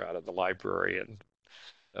picture out of the library, and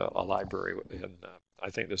a library in, I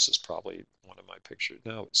think this is probably one of my pictures.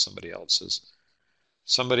 No, it's somebody else's.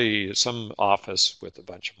 Some office with a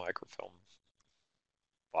bunch of microfilm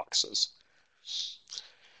boxes.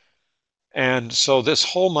 And so this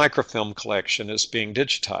whole microfilm collection is being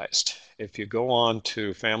digitized. If you go on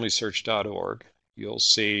to familysearch.org, you'll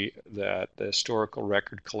see that the historical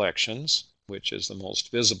record collections, which is the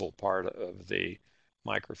most visible part of the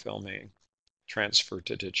microfilming transfer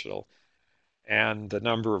to digital, and the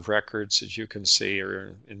number of records, as you can see,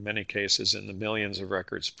 are in many cases in the millions of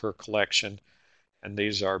records per collection. And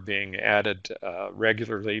these are being added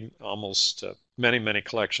regularly, almost many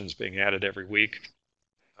collections being added every week,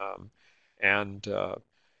 and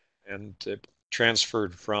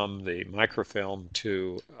transferred from the microfilm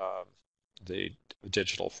to the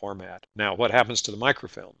digital format. Now, what happens to the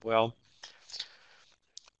microfilm? Well,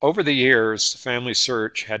 over the years, Family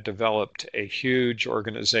Search had developed a huge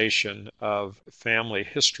organization of family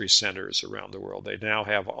history centers around the world. They now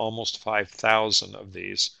have almost 5,000 of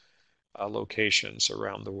these locations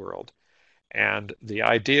around the world. And the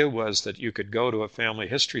idea was that you could go to a family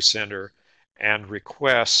history center and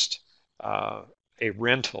request a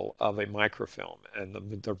rental of a microfilm. And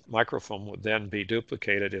the microfilm would then be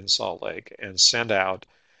duplicated in Salt Lake and sent out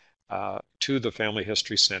to the family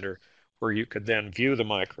history center, where you could then view the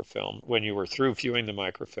microfilm. When you were through viewing the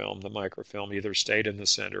microfilm either stayed in the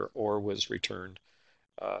center or was returned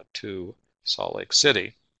to Salt Lake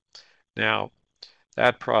City. Now,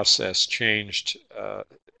 that process changed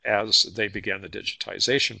as they began the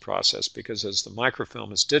digitization process, because as the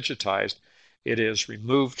microfilm is digitized, it is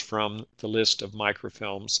removed from the list of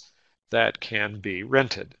microfilms that can be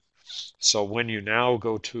rented. So when you now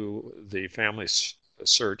go to the Family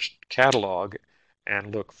Search catalog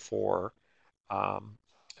and look for a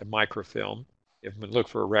microfilm, if you look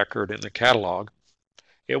for a record in the catalog,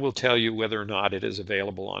 it will tell you whether or not it is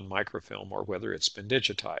available on microfilm or whether it's been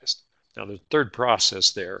digitized. Now, the third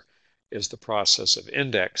process there is the process of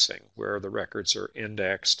indexing, where the records are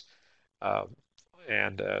indexed,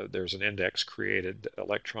 and there's an index created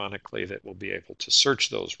electronically that will be able to search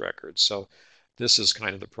those records. So this is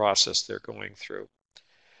kind of the process they're going through.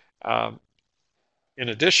 In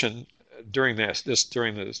addition, during this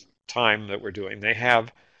time that we're doing, they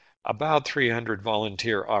have about 300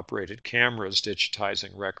 volunteer-operated cameras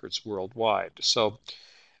digitizing records worldwide. So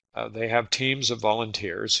they have teams of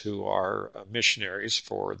volunteers who are missionaries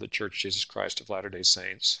for the Church of Jesus Christ of Latter-day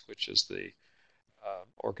Saints, which is the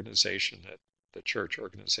organization that the church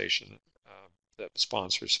organization that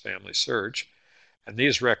sponsors Family Search. And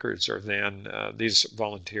these records are then, these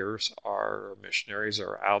volunteers are missionaries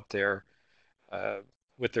are out there uh,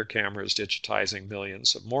 with their cameras digitizing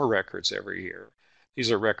millions of more records every year.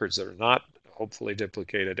 These are records that are not hopefully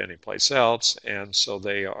duplicated anyplace else, and so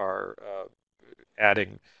they are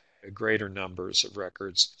adding greater numbers of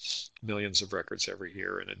records, millions of records every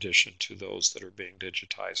year, in addition to those that are being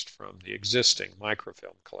digitized from the existing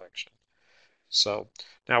microfilm collection. So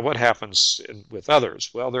now what happens with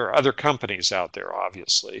others? Well, there are other companies out there,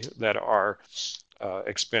 obviously, that are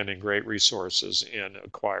expending great resources in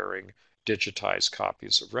acquiring digitized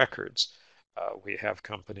copies of records. We have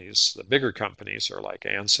companies, the bigger companies are like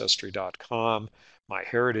Ancestry.com,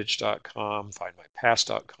 MyHeritage.com,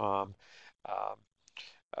 FindMyPast.com. Um,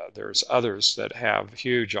 there's others that have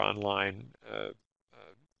huge online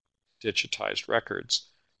digitized records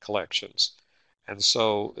collections. And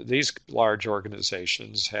so these large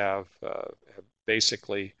organizations have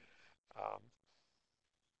basically um,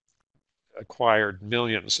 acquired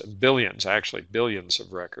millions and billions, actually billions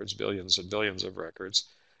of records, billions and billions of records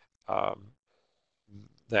um,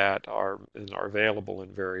 that are available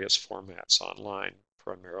in various formats online,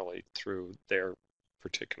 primarily through their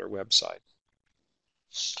particular website.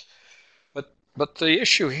 But the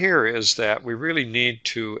issue here is that we really need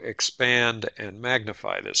to expand and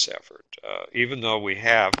magnify this effort. Even though we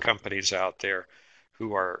have companies out there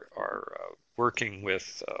who are working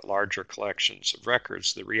with larger collections of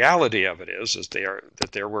records, the reality of it is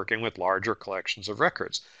that they're working with larger collections of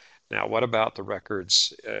records. Now, what about the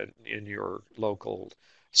records in your local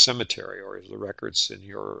cemetery, or the records in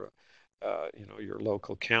your your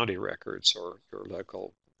local county records or your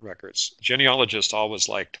local records? Genealogists always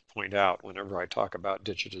like to point out, whenever I talk about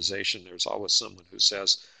digitization, there's always someone who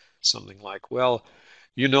says something like, well,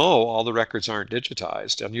 you know, all the records aren't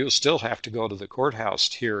digitized, and you'll still have to go to the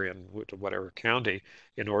courthouse here in whatever county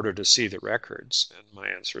in order to see the records. And my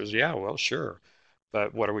answer is, yeah, well, sure.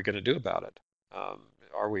 But what are we going to do about it?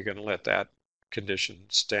 Are we going to let that condition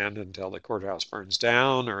stand until the courthouse burns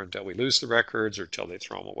down, or until we lose the records, or until they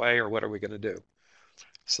throw them away, or what are we going to do?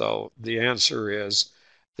 So the answer is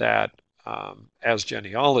that as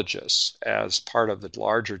genealogists, as part of the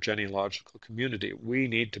larger genealogical community, we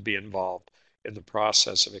need to be involved in the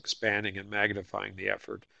process of expanding and magnifying the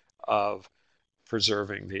effort of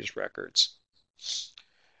preserving these records.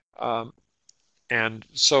 Um, and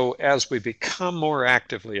so as we become more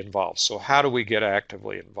actively involved, so how do we get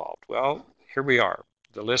actively involved? Well, here we are.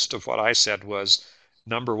 The list of what I said was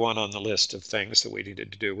number one on the list of things that we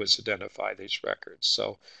needed to do was identify these records.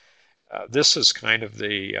 So this is kind of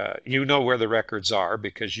the, you know where the records are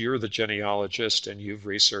because you're the genealogist and you've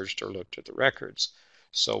researched or looked at the records.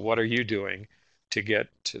 So what are you doing to get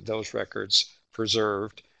to those records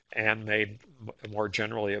preserved and made more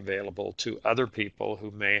generally available to other people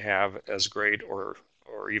who may have as great or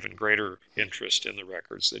even greater interest in the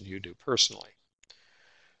records than you do personally?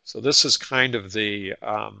 So this is kind of the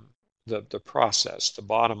process. The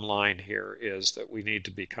bottom line here is that we need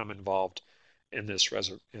to become involved in this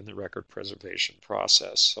in the record preservation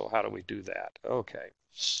process. So how do we do that? Okay.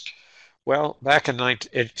 Well, back in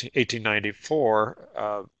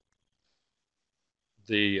 1894,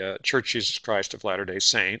 the Church of Jesus Christ of Latter-day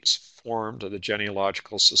Saints formed the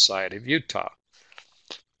Genealogical Society of Utah.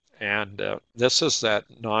 And this is that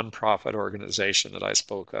nonprofit organization that I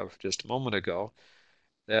spoke of just a moment ago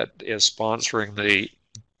that is sponsoring the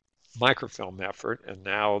microfilm effort, and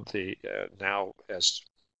now now has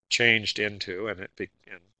changed into and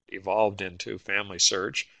evolved into Family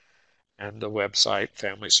Search, and the website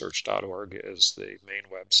familysearch.org is the main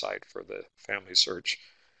website for the Family Search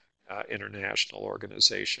international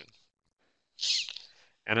organization.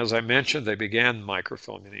 And as I mentioned, they began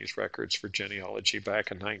microfilming these records for genealogy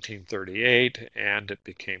back in 1938, and it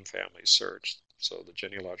became Family Search. So the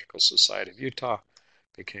Genealogical Society of Utah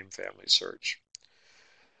became Family Search.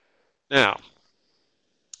 Now,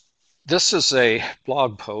 this is a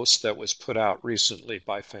blog post that was put out recently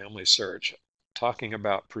by Family Search talking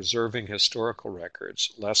about preserving historical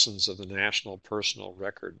records, lessons of the National Personal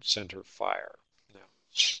Record Center fire. Now,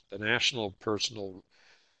 the National Personal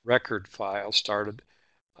Record file started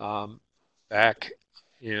back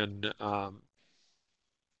in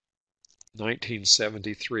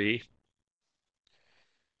 1973,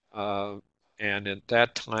 and at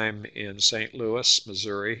that time in St. Louis,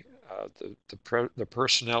 Missouri, the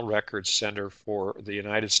Personnel Records Center for the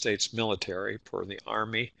United States military, for the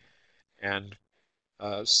Army, and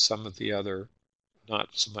some of the other, not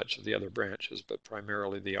so much of the other branches, but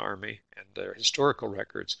primarily the Army, and their historical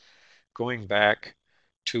records going back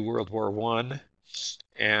to World War I,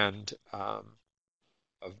 and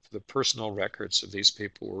of the personal records of these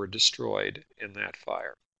people were destroyed in that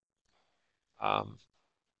fire. Um,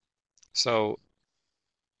 so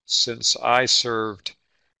since I served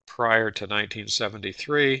prior to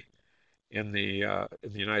 1973 in the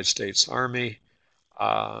United States Army,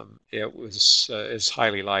 it was is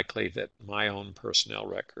highly likely that my own personnel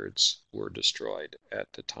records were destroyed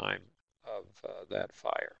at the time of that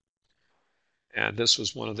fire. And this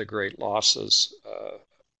was one of the great losses.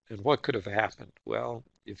 And what could have happened? Well,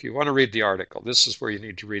 if you want to read the article, this is where you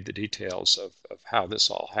need to read the details of how this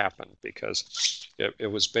all happened, because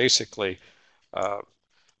it was basically a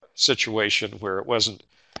situation where it wasn't,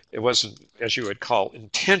 as you would call,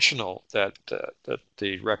 intentional that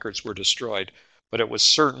the records were destroyed, but it was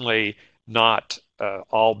certainly not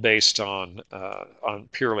all based on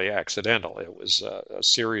purely accidental. It was a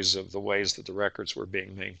series of the ways that the records were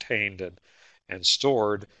being maintained and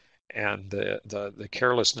stored, and the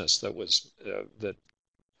carelessness that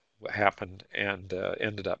happened, and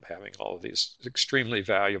ended up having all of these extremely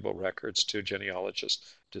valuable records to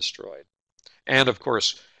genealogists destroyed. And of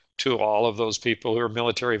course, to all of those people who are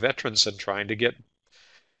military veterans and trying to get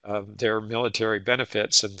their military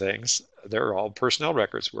benefits and things, their all personnel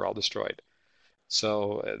records were all destroyed.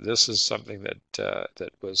 So this is something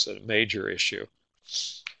that was a major issue.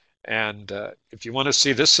 And if you want to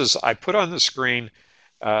see, I put on the screen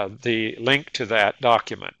the link to that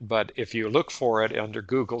document, but if you look for it under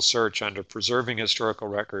Google search under Preserving Historical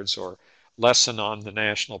Records or Lesson on the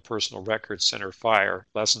National Personal Records Center Fire,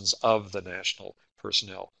 Lessons of the National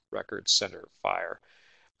Personnel Records Center Fire,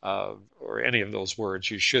 or any of those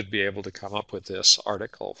words, you should be able to come up with this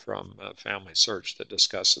article from Family Search that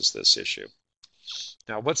discusses this issue.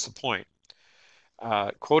 Now, what's the point?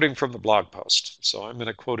 Quoting from the blog post. So I'm going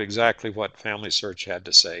to quote exactly what Family Search had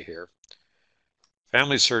to say here.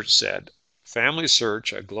 Family Search said, Family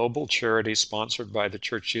Search, a global charity sponsored by the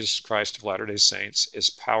Church of Jesus Christ of Latter-day Saints, is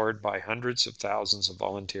powered by hundreds of thousands of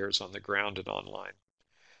volunteers on the ground and online.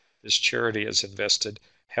 This charity has invested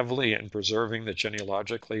heavily in preserving the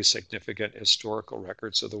genealogically significant historical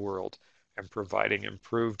records of the world and providing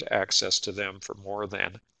improved access to them for more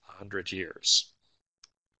than 100 years.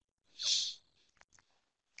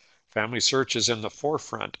 Family Search is in the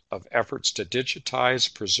forefront of efforts to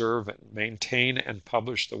digitize, preserve, maintain, and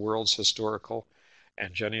publish the world's historical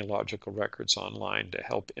and genealogical records online to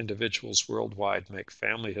help individuals worldwide make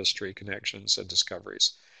family history connections and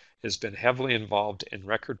discoveries. It has been heavily involved in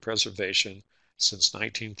record preservation since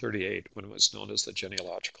 1938, when it was known as the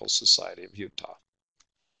Genealogical Society of Utah.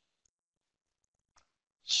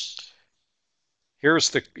 Here's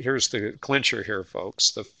the clincher here,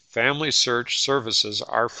 folks. The Family Search services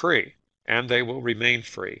are free, and they will remain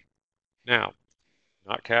free. Now,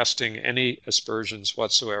 not casting any aspersions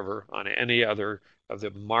whatsoever on any other of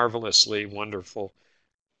the marvelously wonderful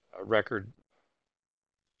record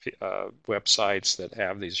websites that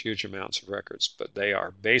have these huge amounts of records, but they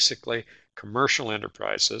are basically commercial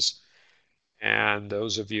enterprises. And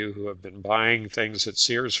those of you who have been buying things at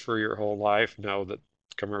Sears for your whole life know that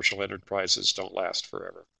commercial enterprises don't last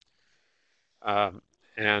forever.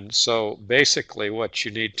 And so basically what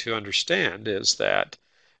you need to understand is that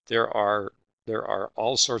there are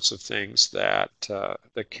all sorts of things that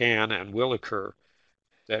can and will occur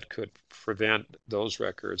that could prevent those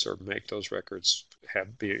records or make those records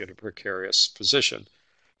be in a precarious position.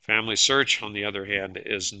 Family Search, on the other hand,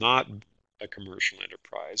 is not a commercial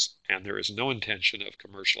enterprise, and there is no intention of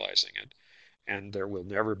commercializing it, and there will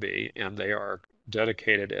never be, and they are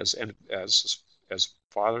dedicated as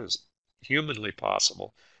far as humanly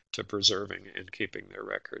possible to preserving and keeping their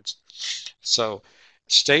records. So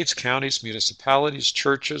states, counties, municipalities,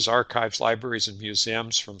 churches, archives, libraries, and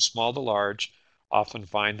museums from small to large often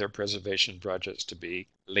find their preservation budgets to be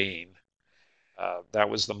lean. That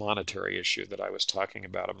was the monetary issue that I was talking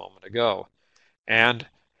about a moment ago. And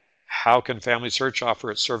how can Family Search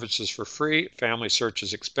offer its services for free? Family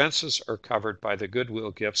Search's expenses are covered by the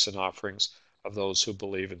goodwill gifts and offerings of those who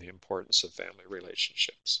believe in the importance of family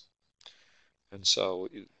relationships. And so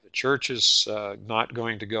the church is not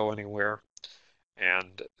going to go anywhere,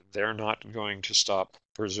 and they're not going to stop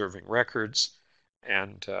preserving records.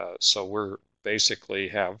 And so we're basically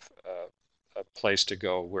have a place to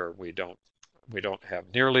go where we don't have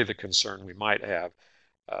nearly the concern we might have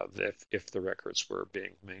if the records were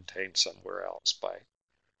being maintained somewhere else by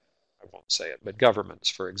I won't say it, but governments,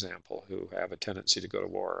 for example, who have a tendency to go to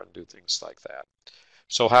war and do things like that.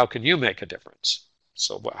 So how can you make a difference?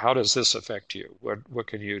 So how does this affect you? What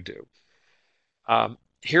can you do?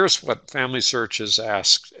 Here's what Family Search has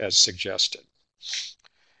asked as suggested.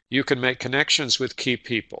 You can make connections with key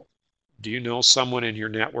people. Do you know someone in your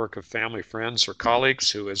network of family, friends, or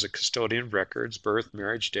colleagues who is a custodian of records, birth,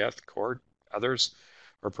 marriage, death, court, others,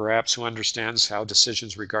 or perhaps who understands how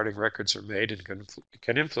decisions regarding records are made and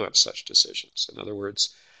can influence such decisions? In other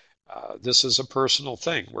words, this is a personal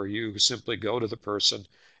thing where you simply go to the person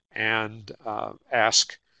and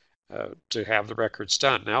ask to have the records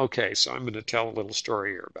done. Now, okay, so I'm going to tell a little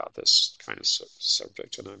story here about this kind of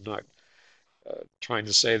subject, and I'm not trying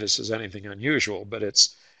to say this is anything unusual, but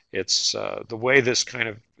it's the way this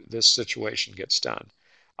situation gets done.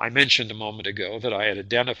 I mentioned a moment ago that I had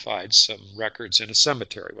identified some records in a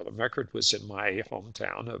cemetery. Well, the record was in my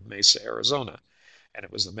hometown of Mesa, Arizona, and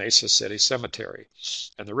it was the Mesa City Cemetery.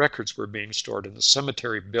 And the records were being stored in the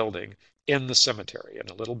cemetery building, in the cemetery, in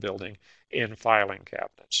a little building, in filing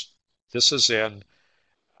cabinets. This is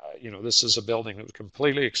this is a building that was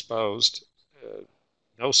completely exposed,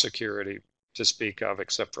 no security to speak of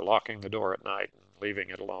except for locking the door at night and leaving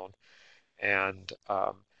it alone. And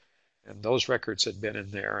those records had been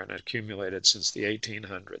in there and accumulated since the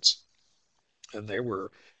 1800s. And they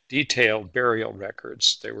were detailed burial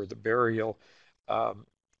records. They were um,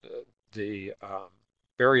 the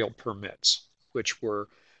burial permits, which were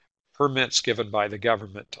permits given by the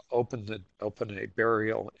government to open a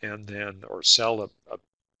burial and then or sell a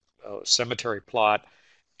cemetery plot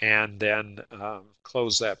and then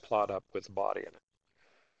close that plot up with a body in it.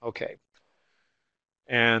 Okay.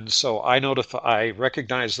 And so I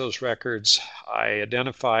recognized those records. I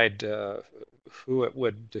identified who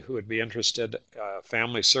would be interested.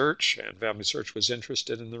 Family Search, and Family Search was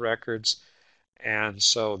interested in the records. And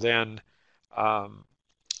so then um,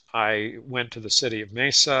 I went to the city of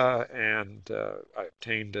Mesa and I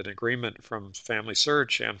obtained an agreement from Family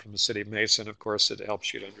Search and from the city of Mesa. And of course, it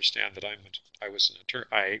helps you to understand that I was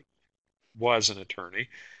an attorney.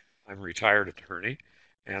 I'm a retired attorney,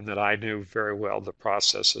 and that I knew very well the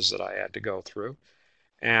processes that I had to go through.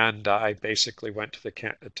 And I basically went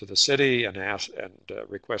to the city and asked and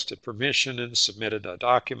requested permission and submitted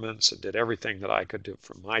documents and did everything that I could do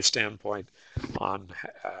from my standpoint on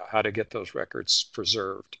how to get those records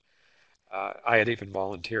preserved. I had even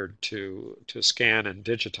volunteered to scan and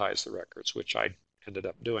digitize the records, which I ended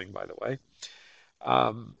up doing, by the way.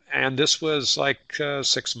 And this was like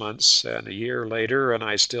 6 months and a year later, and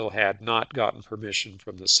I still had not gotten permission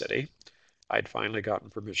from the city. I'd finally gotten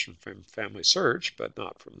permission from Family Search, but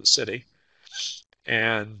not from the city.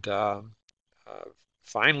 And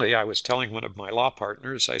finally, I was telling one of my law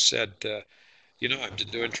partners, I said, I've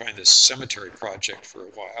been trying this cemetery project for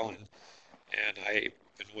a while, and I've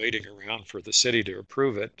been waiting around for the city to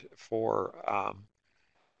approve it for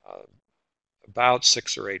about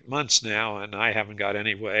 6 or 8 months now, and I haven't got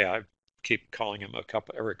any way. I keep calling him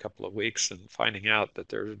every couple of weeks and finding out that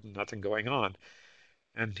there's nothing going on.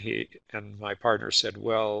 And my partner said,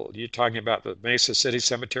 "Well, you talking about the Mesa City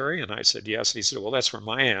Cemetery?" And I said, "Yes." And he said, "Well, that's where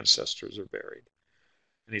my ancestors are buried."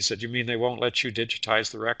 And he said, "You mean they won't let you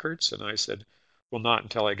digitize the records?" And I said, "Well, not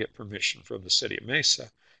until I get permission from the city of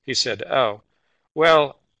Mesa." He said, "Oh,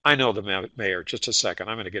 well, I know the mayor. Just a second.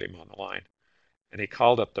 I'm going to get him on the line." And he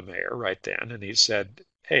called up the mayor right then and he said,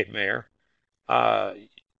 "Hey, Mayor, uh,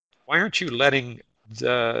 why aren't you letting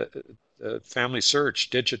the Family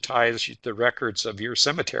Search digitize the records of your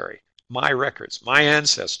cemetery? My records, my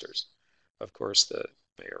ancestors." Of course, the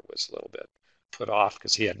mayor was a little bit put off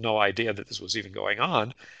because he had no idea that this was even going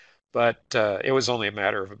on. But it was only a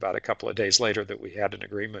matter of about a couple of days later that we had an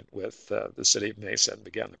agreement with the city of Mesa and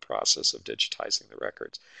began the process of digitizing the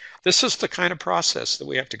records. This is the kind of process that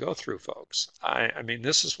we have to go through, folks. I mean,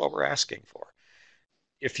 this is what we're asking for.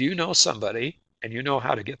 If you know somebody and you know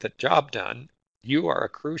how to get the job done, you are a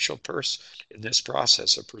crucial person in this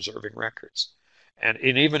process of preserving records. And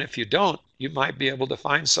even if you don't, you might be able to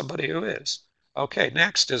find somebody who is. Okay,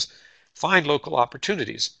 next is find local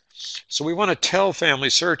opportunities. So we want to tell Family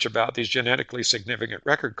Search about these genetically significant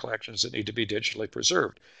record collections that need to be digitally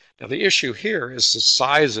preserved. Now, the issue here is the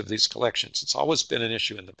size of these collections. It's always been an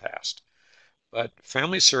issue in the past. But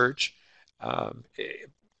Family Search, the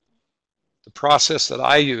process that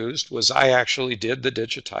I used was I actually did the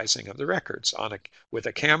digitizing of the records with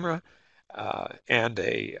a camera and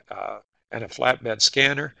a flatbed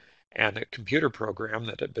scanner and a computer program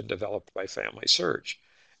that had been developed by Family Search.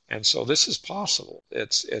 And so this is possible.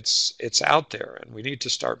 It's out there, and we need to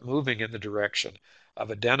start moving in the direction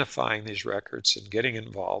of identifying these records and getting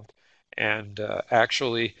involved and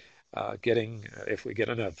actually if we get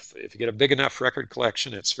enough, if you get a big enough record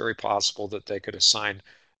collection, it's very possible that they could assign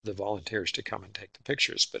the volunteers to come and take the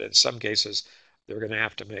pictures. But in some cases, they're going to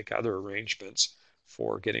have to make other arrangements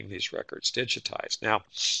for getting these records digitized. Now,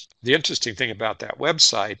 the interesting thing about that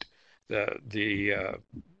website, the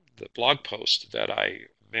blog post that I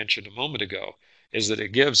mentioned a moment ago, is that it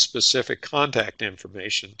gives specific contact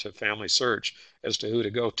information to Family Search as to who to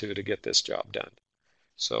go to get this job done.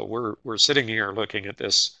 So we're sitting here looking at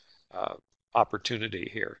this uh, opportunity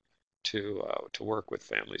here to work with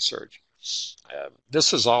Family Search.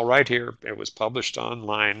 This is all right here. It was published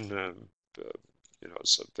online.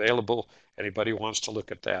 It's available. Anybody wants to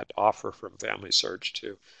look at that offer from Family Search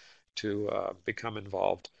to become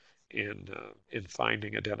involved in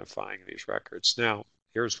finding, identifying these records. Now,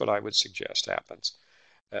 here's what I would suggest happens.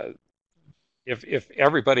 Uh, if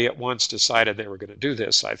everybody at once decided they were going to do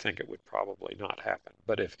this, I think it would probably not happen.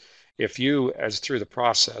 But if you, as through the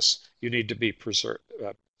process, you need to be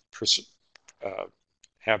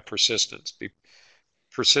have persistence, be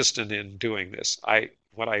persistent in doing this.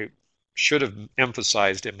 What I should have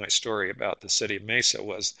emphasized in my story about the city of Mesa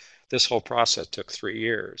was this whole process took 3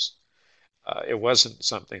 years. It wasn't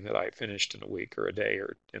something that I finished in a week or a day,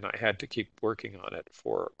 and I had to keep working on it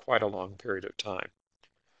for quite a long period of time.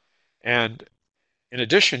 And in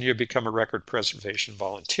addition, you become a record preservation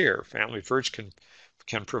volunteer. Family Search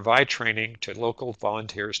can provide training to local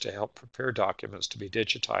volunteers to help prepare documents to be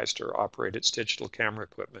digitized or operate its digital camera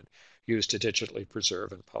equipment used to digitally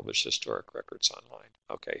preserve and publish historic records online.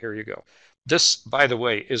 Okay, here you go. This, by the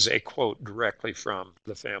way, is a quote directly from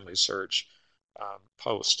the Family Search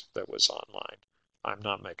post that was online. I'm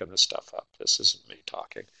not making this stuff up. This isn't me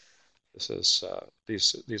talking. This is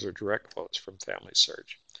these are direct quotes from Family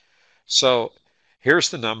Search. So here's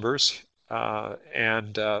the numbers.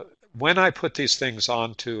 And when I put these things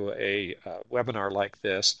onto a webinar like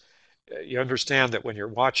this, you understand that when you're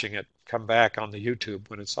watching it, come back on the YouTube,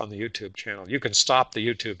 when it's on the YouTube channel, you can stop the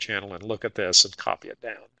YouTube channel and look at this and copy it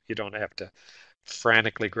down. You don't have to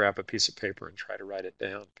frantically grab a piece of paper and try to write it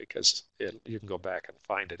down because you can go back and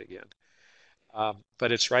find it again.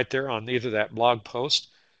 But it's right there on either that blog post.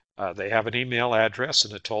 They have an email address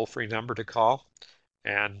and a toll-free number to call,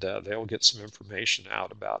 and they'll get some information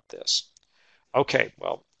out about this. Okay,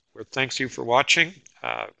 well, thanks you for watching.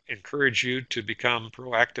 Encourage you to become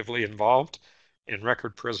proactively involved in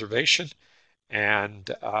record preservation. And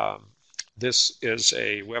this is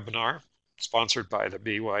a webinar sponsored by the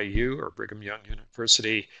BYU, or Brigham Young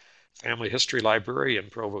University Family History Library in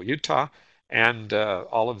Provo, Utah. And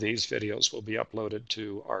all of these videos will be uploaded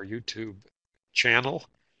to our YouTube channel,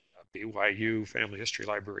 BYU Family History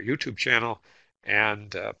Library YouTube channel.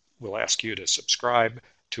 And we'll ask you to subscribe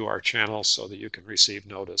to our channel so that you can receive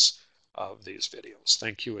notice of these videos.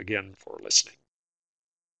 Thank you again for listening.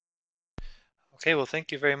 Okay, well,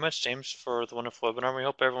 thank you very much, James, for the wonderful webinar. We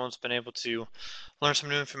hope everyone's been able to learn some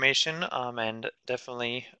new information and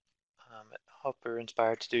definitely hope you're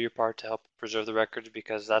inspired to do your part to help preserve the records,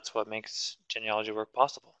 because that's what makes genealogy work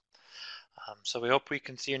possible. So we hope we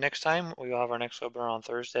can see you next time. We will have our next webinar on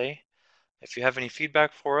Thursday. If you have any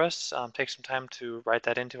feedback for us, take some time to write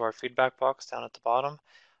that into our feedback box down at the bottom.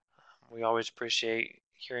 We always appreciate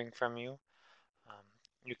hearing from you.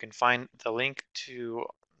 You can find the link to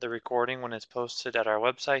the recording when it's posted at our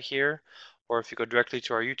website here, or if you go directly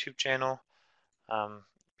to our YouTube channel,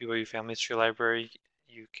 BYU Family History Library,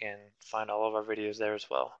 you can find all of our videos there as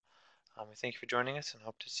well. We thank you for joining us and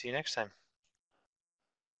hope to see you next time.